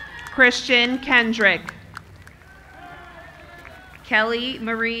 Christian Kendrick. Kelly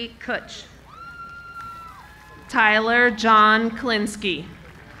Marie Kutch. Tyler John Klinsky.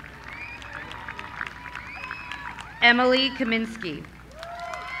 Emily Kaminsky.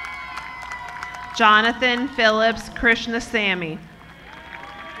 Jonathan Phillips Krishnasamy.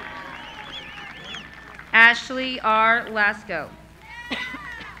 Ashley R. Lasco.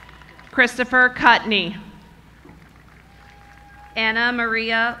 Christopher Cutney. Anna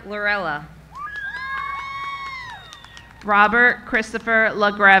Maria Lorella. Robert Christopher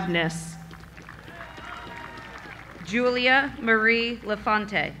Lagrevnis. Julia Marie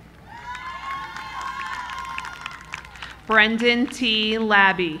Lafonte. Brendan T.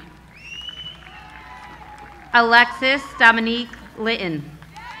 Labby. Alexis Dominique Litton.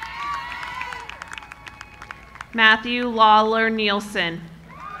 Matthew Lawler Nielsen.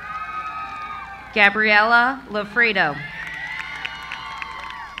 Gabriella Lafredo.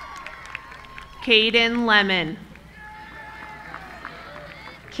 Caden Lemon.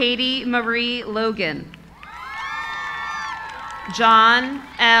 Katie Marie Logan. John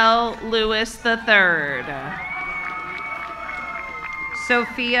L. Lewis III.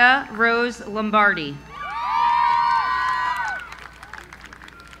 Sophia Rose Lombardi.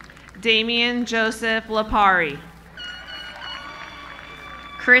 Damian Joseph Lapari.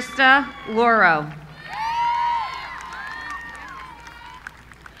 Krista Loro.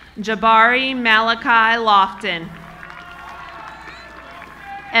 Jabari Malachi Lofton.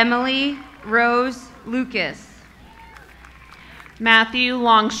 Emily Rose Lucas. Matthew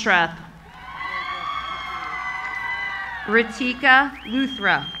Longstreth. Ritika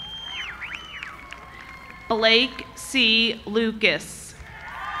Luthra. Blake C. Lucas.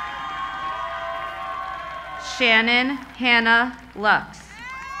 Shannon Hannah Lux.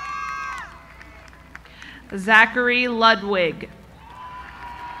 Zachary Ludwig.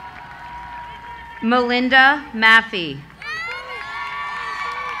 Melinda Maffey.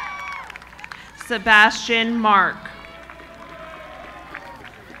 Sebastian Mark.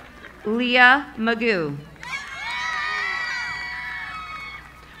 Leah Magoo.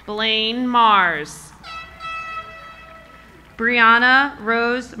 Blaine Mars. Brianna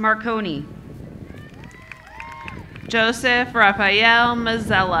Rose Marconi. Joseph Raphael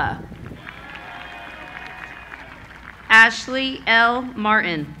Mazzella. Ashley L.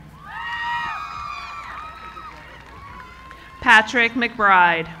 Martin. Patrick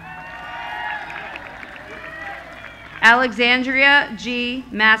McBride. Alexandria G.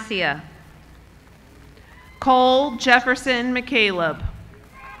 Massia. Cole Jefferson McCaleb.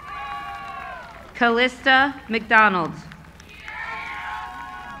 Callista McDonald.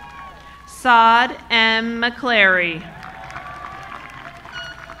 Saad M. McClary.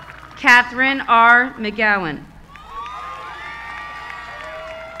 Catherine R. McGowan.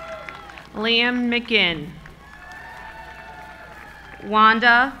 Liam McGinn.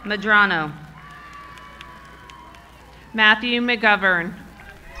 Wanda Madrano. Matthew McGovern.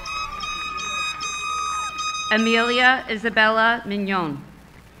 Amelia Isabella Mignon.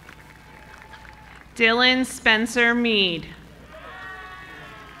 Dylan Spencer Mead.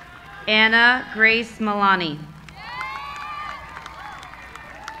 Anna Grace Milani.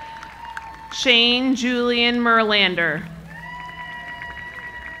 Shane Julian Merlander.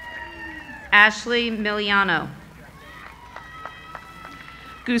 Ashley Miliano.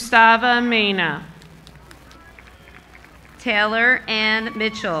 Gustava Mena. Taylor Ann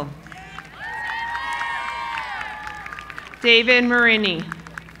Mitchell. David Marini.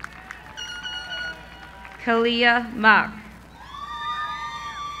 Kalia Mock.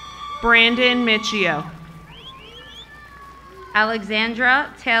 Brandon Michio.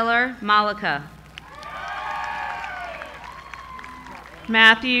 Alexandra Taylor Malika.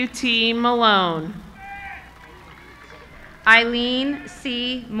 Matthew T. Malone. Eileen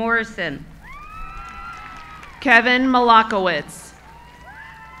C. Morrison. Kevin Malakowitz.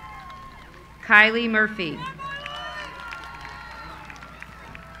 Kylie Murphy.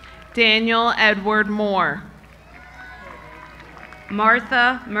 Daniel Edward Moore.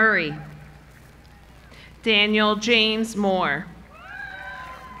 Martha Murray. Daniel James Moore.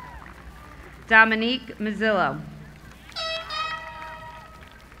 Dominique Mazzillo.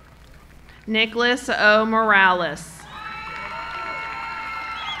 Nicholas O. Morales.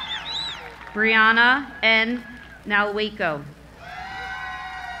 Brianna N. Nalwaco.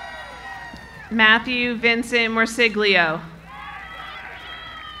 Matthew Vincent Morsiglio.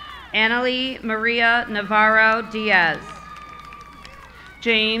 Annalie Maria Navarro Diaz.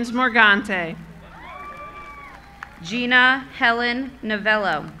 James Morgante. Gina Helen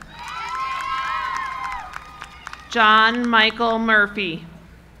Novello. John Michael Murphy.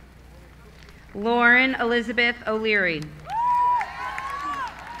 Lauren Elizabeth O'Leary.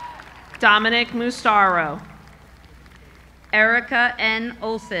 Dominic Mustaro. Erica N.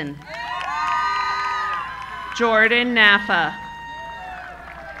 Olson. Jordan Naffa.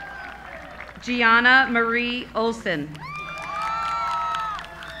 Gianna Marie Olson.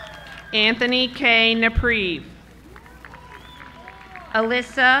 Anthony K. Napreve.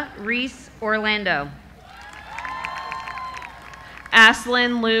 Alyssa Reese Orlando.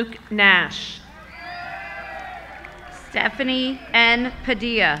 Aslyn Luke Nash. Stephanie N.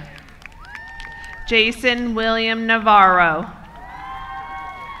 Padilla. Jason William Navarro.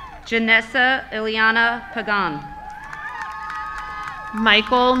 Janessa Ileana Pagan.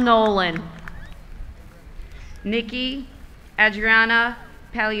 Michael Nolan. Nikki Adriana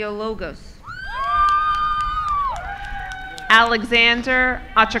Paleologos. Alexander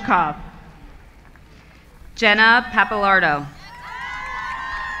Ochakov. Jenna Papalardo.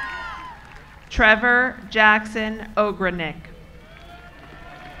 Trevor Jackson Ogranick.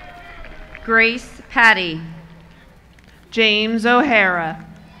 Grace Patty. James O'Hara.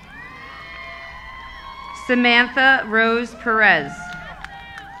 Samantha Rose Perez.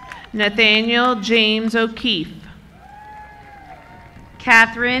 Nathaniel James O'Keefe.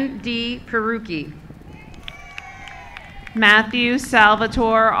 Catherine D. Perucci. Matthew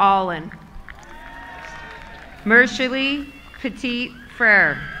Salvatore Allen. Mershali Petit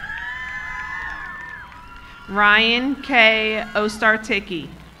Frere. Ryan K. Ostarticki.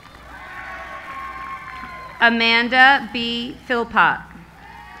 Amanda B. Philpott.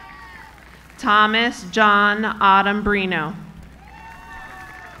 Thomas John Adambrino.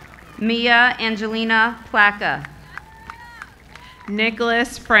 Mia Angelina Placa.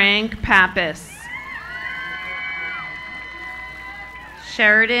 Nicholas Frank Pappas.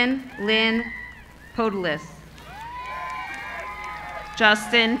 Sheridan Lynn Podelis.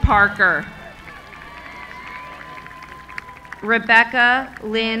 Justin Parker. Rebecca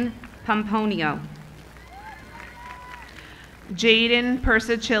Lynn Pomponio. Jaden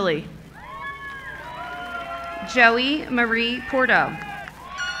Persicilli. Joey Marie Porto.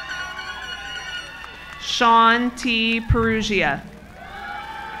 Sean T. Perugia.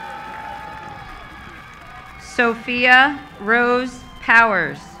 Sophia Rose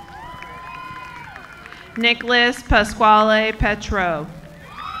Powers. Nicholas Pasquale Petro.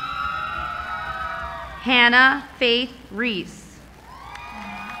 Hannah Faith Reese.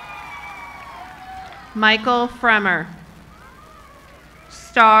 Michael Fremer.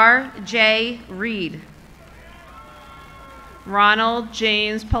 Star J. Reed. Ronald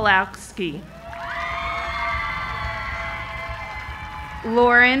James Pulowski.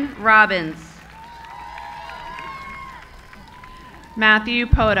 Lauren Robbins. Matthew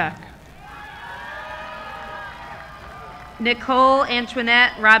Podak. Nicole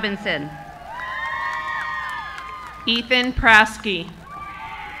Antoinette Robinson. Ethan Prasky.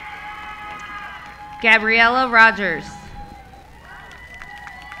 Gabriella Rogers.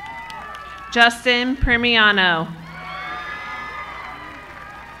 Justin Primiano.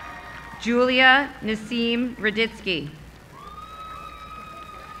 Julia Nasim Raditsky.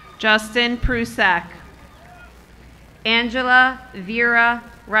 Justin Prusak. Angela Vera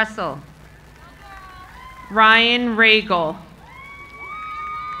Russell. Ryan Regal.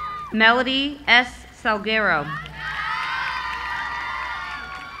 Melody S. Salguero.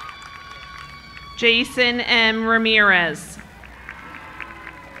 Jason M. Ramirez.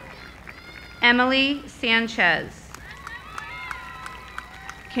 Emily Sanchez.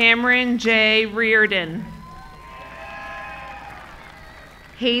 Cameron J. Reardon.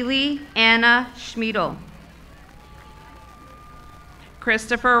 Haley Anna Schmiedel.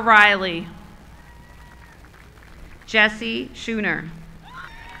 Christopher Riley. Jesse Schooner.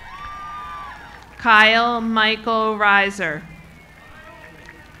 Kyle Michael Reiser.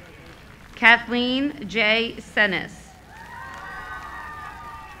 Kathleen J. Senes.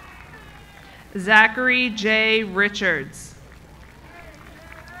 Zachary J. Richards.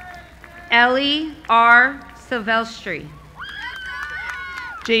 Ellie R. Silvestri.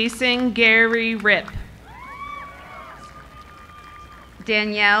 Jason Gary Rip.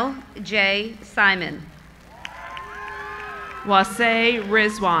 Danielle J. Simon. Wasay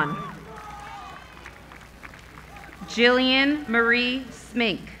Rizwan. Jillian Marie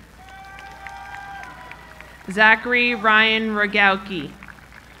Smink. Zachary Ryan Rogowski.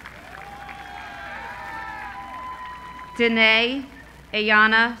 Danae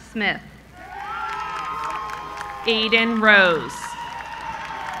Ayana Smith. Aiden Rose.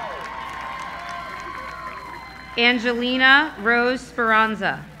 Angelina Rose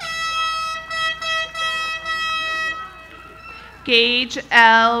Speranza. Gage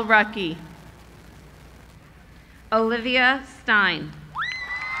L. Rucky. Olivia Stein.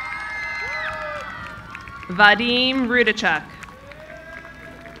 Vadim Rudachuk.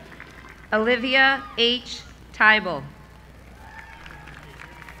 Olivia H. Tybel.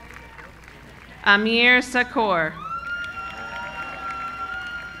 Amir Sakor.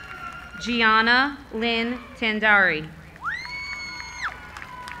 Gianna Lynn Tandari.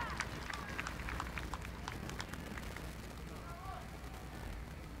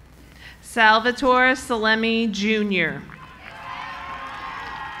 Salvatore Salemi Jr.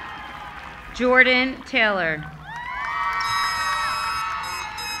 Jordan Taylor.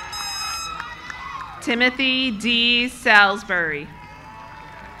 Timothy D. Salisbury.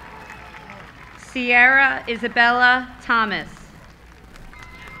 Sierra Isabella Thomas.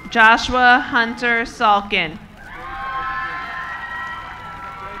 Joshua Hunter Salkin.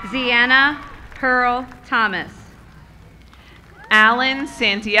 Ziana Pearl Thomas. Alan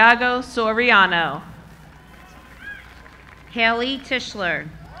Santiago Soriano. Haley Tischler.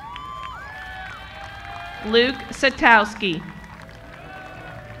 Luke Satowski.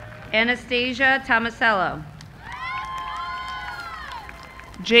 Anastasia Tomasello.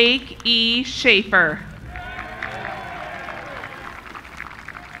 Jake E. Schaefer.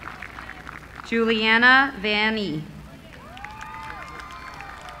 Juliana Vanny.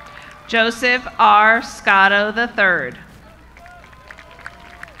 Joseph R. Scotto III.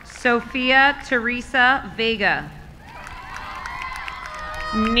 Sophia Teresa Vega.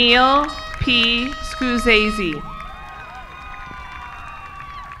 Neil P. Scuzzese.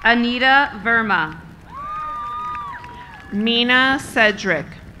 Anita Verma. Mina Cedric.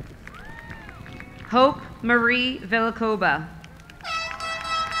 Hope Marie Villacoba.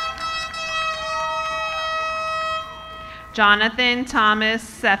 Jonathan Thomas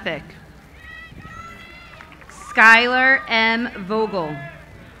Sefik. Skylar M. Vogel.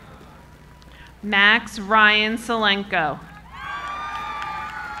 Max Ryan Selenko.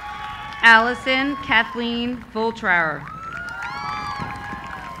 Allison Kathleen Voltrauer.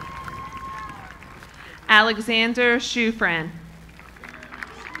 Alexander Schufran.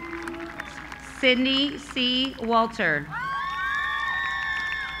 Sydney C. Walter.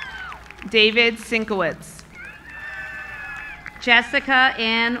 David Sinkowitz. Jessica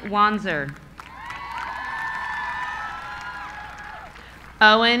Ann Wanzer.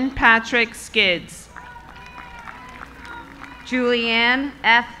 Owen Patrick Skids. Julianne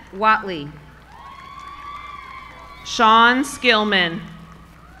F. Watley. Sean Skillman.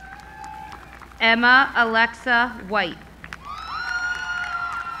 Emma Alexa White.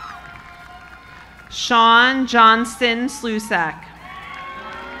 Sean Johnston Slusack.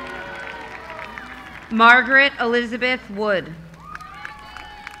 Margaret Elizabeth Wood.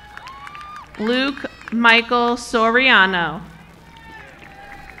 Luke Michael Soriano.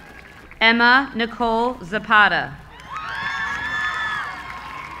 Emma Nicole Zapata.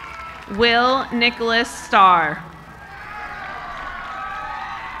 Will Nicholas Starr.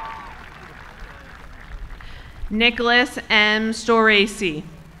 Nicholas M. Storacy.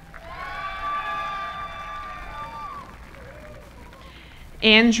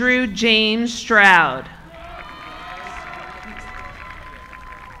 Andrew James Stroud.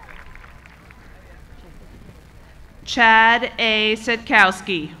 Chad A.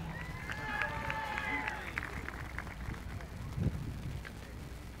 Setkowski.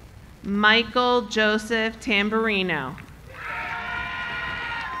 Michael Joseph Tamburino.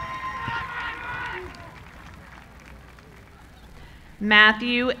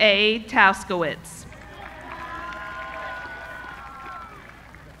 Matthew A. Tauskowitz.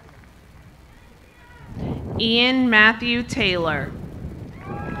 Ian Matthew Taylor.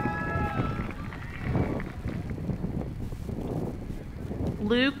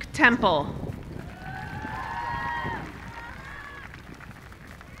 Luke Temple.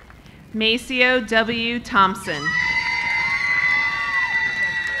 Maceo W. Thompson.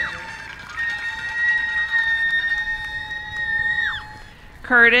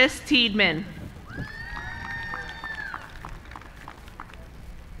 Curtis Tiedman.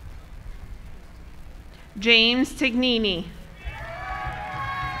 James Tignini.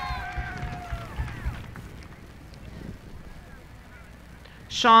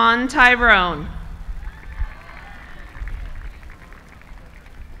 Sean Tyrone.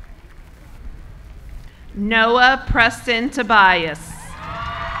 Noah Preston Tobias.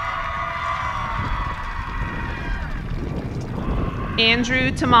 Andrew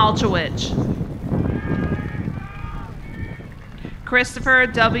Tomalchewicz. Christopher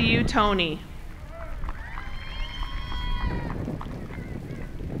W. Toney.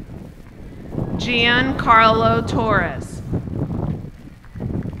 Giancarlo Torres.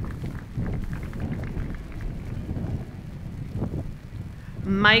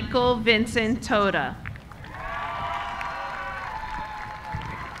 Michael Vincent Toda.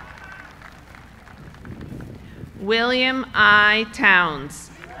 William I. Towns.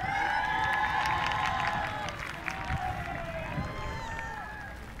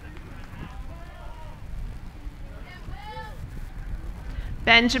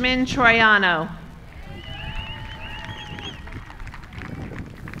 Benjamin Troiano.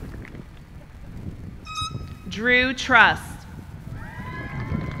 Drew Trust.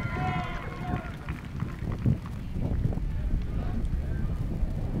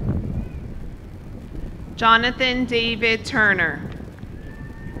 Jonathan David Turner.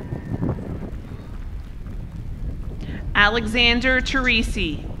 Alexander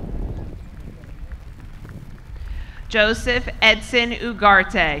Teresi. Joseph Edson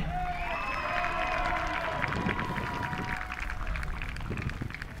Ugarte.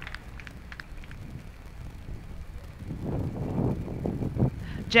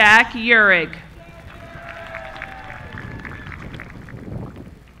 Jack Urig.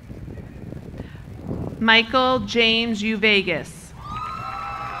 Michael James Uvegas.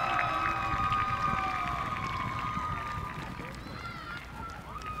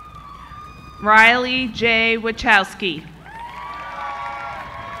 Riley J. Wachowski.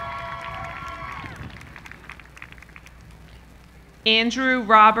 Andrew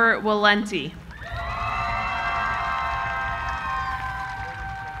Robert Walenti.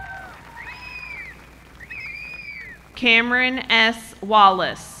 Cameron S.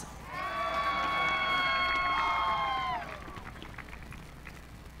 Wallace.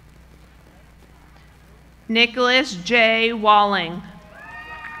 Nicholas J. Walling.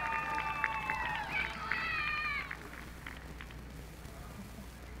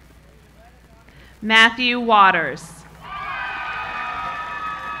 Matthew Waters.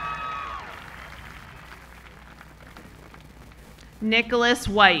 Nicholas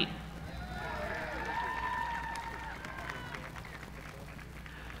White.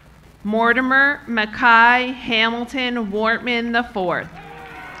 Mortimer Mackay Hamilton Wortman IV.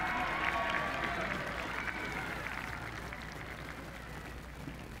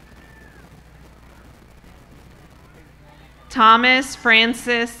 Thomas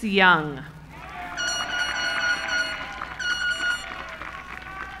Francis Young.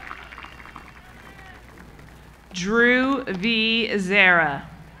 Drew V. Zara.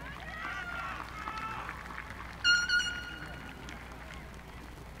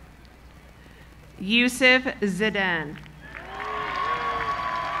 Yusuf Zidane.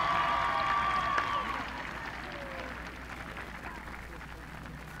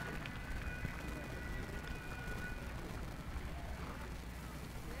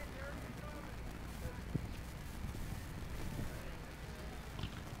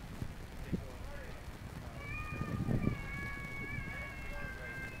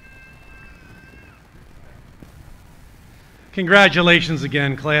 Congratulations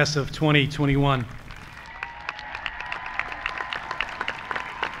again, class of 2021.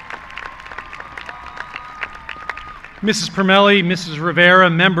 Mrs. Permelli, Mrs. Rivera,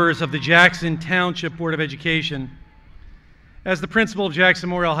 members of the Jackson Township Board of Education. As the principal of Jackson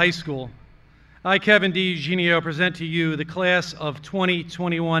Memorial High School, I, Kevin D. Eugenio, present to you the class of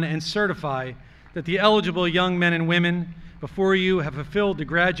 2021 and certify that the eligible young men and women before you have fulfilled the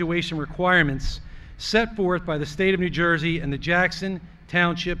graduation requirements set forth by the state of New Jersey and the Jackson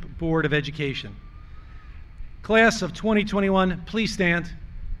Township Board of Education. Class of 2021, please stand.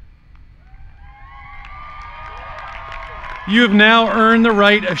 You have now earned the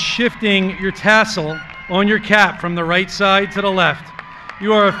right of shifting your tassel on your cap from the right side to the left.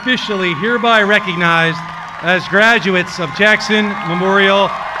 You are officially hereby recognized as graduates of Jackson Memorial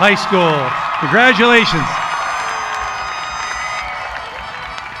High School. Congratulations.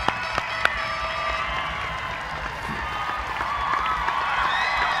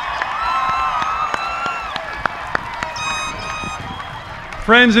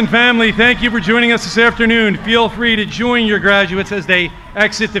 Friends and family, thank you for joining us this afternoon. Feel free to join your graduates as they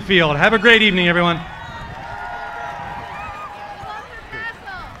exit the field. Have a great evening, everyone.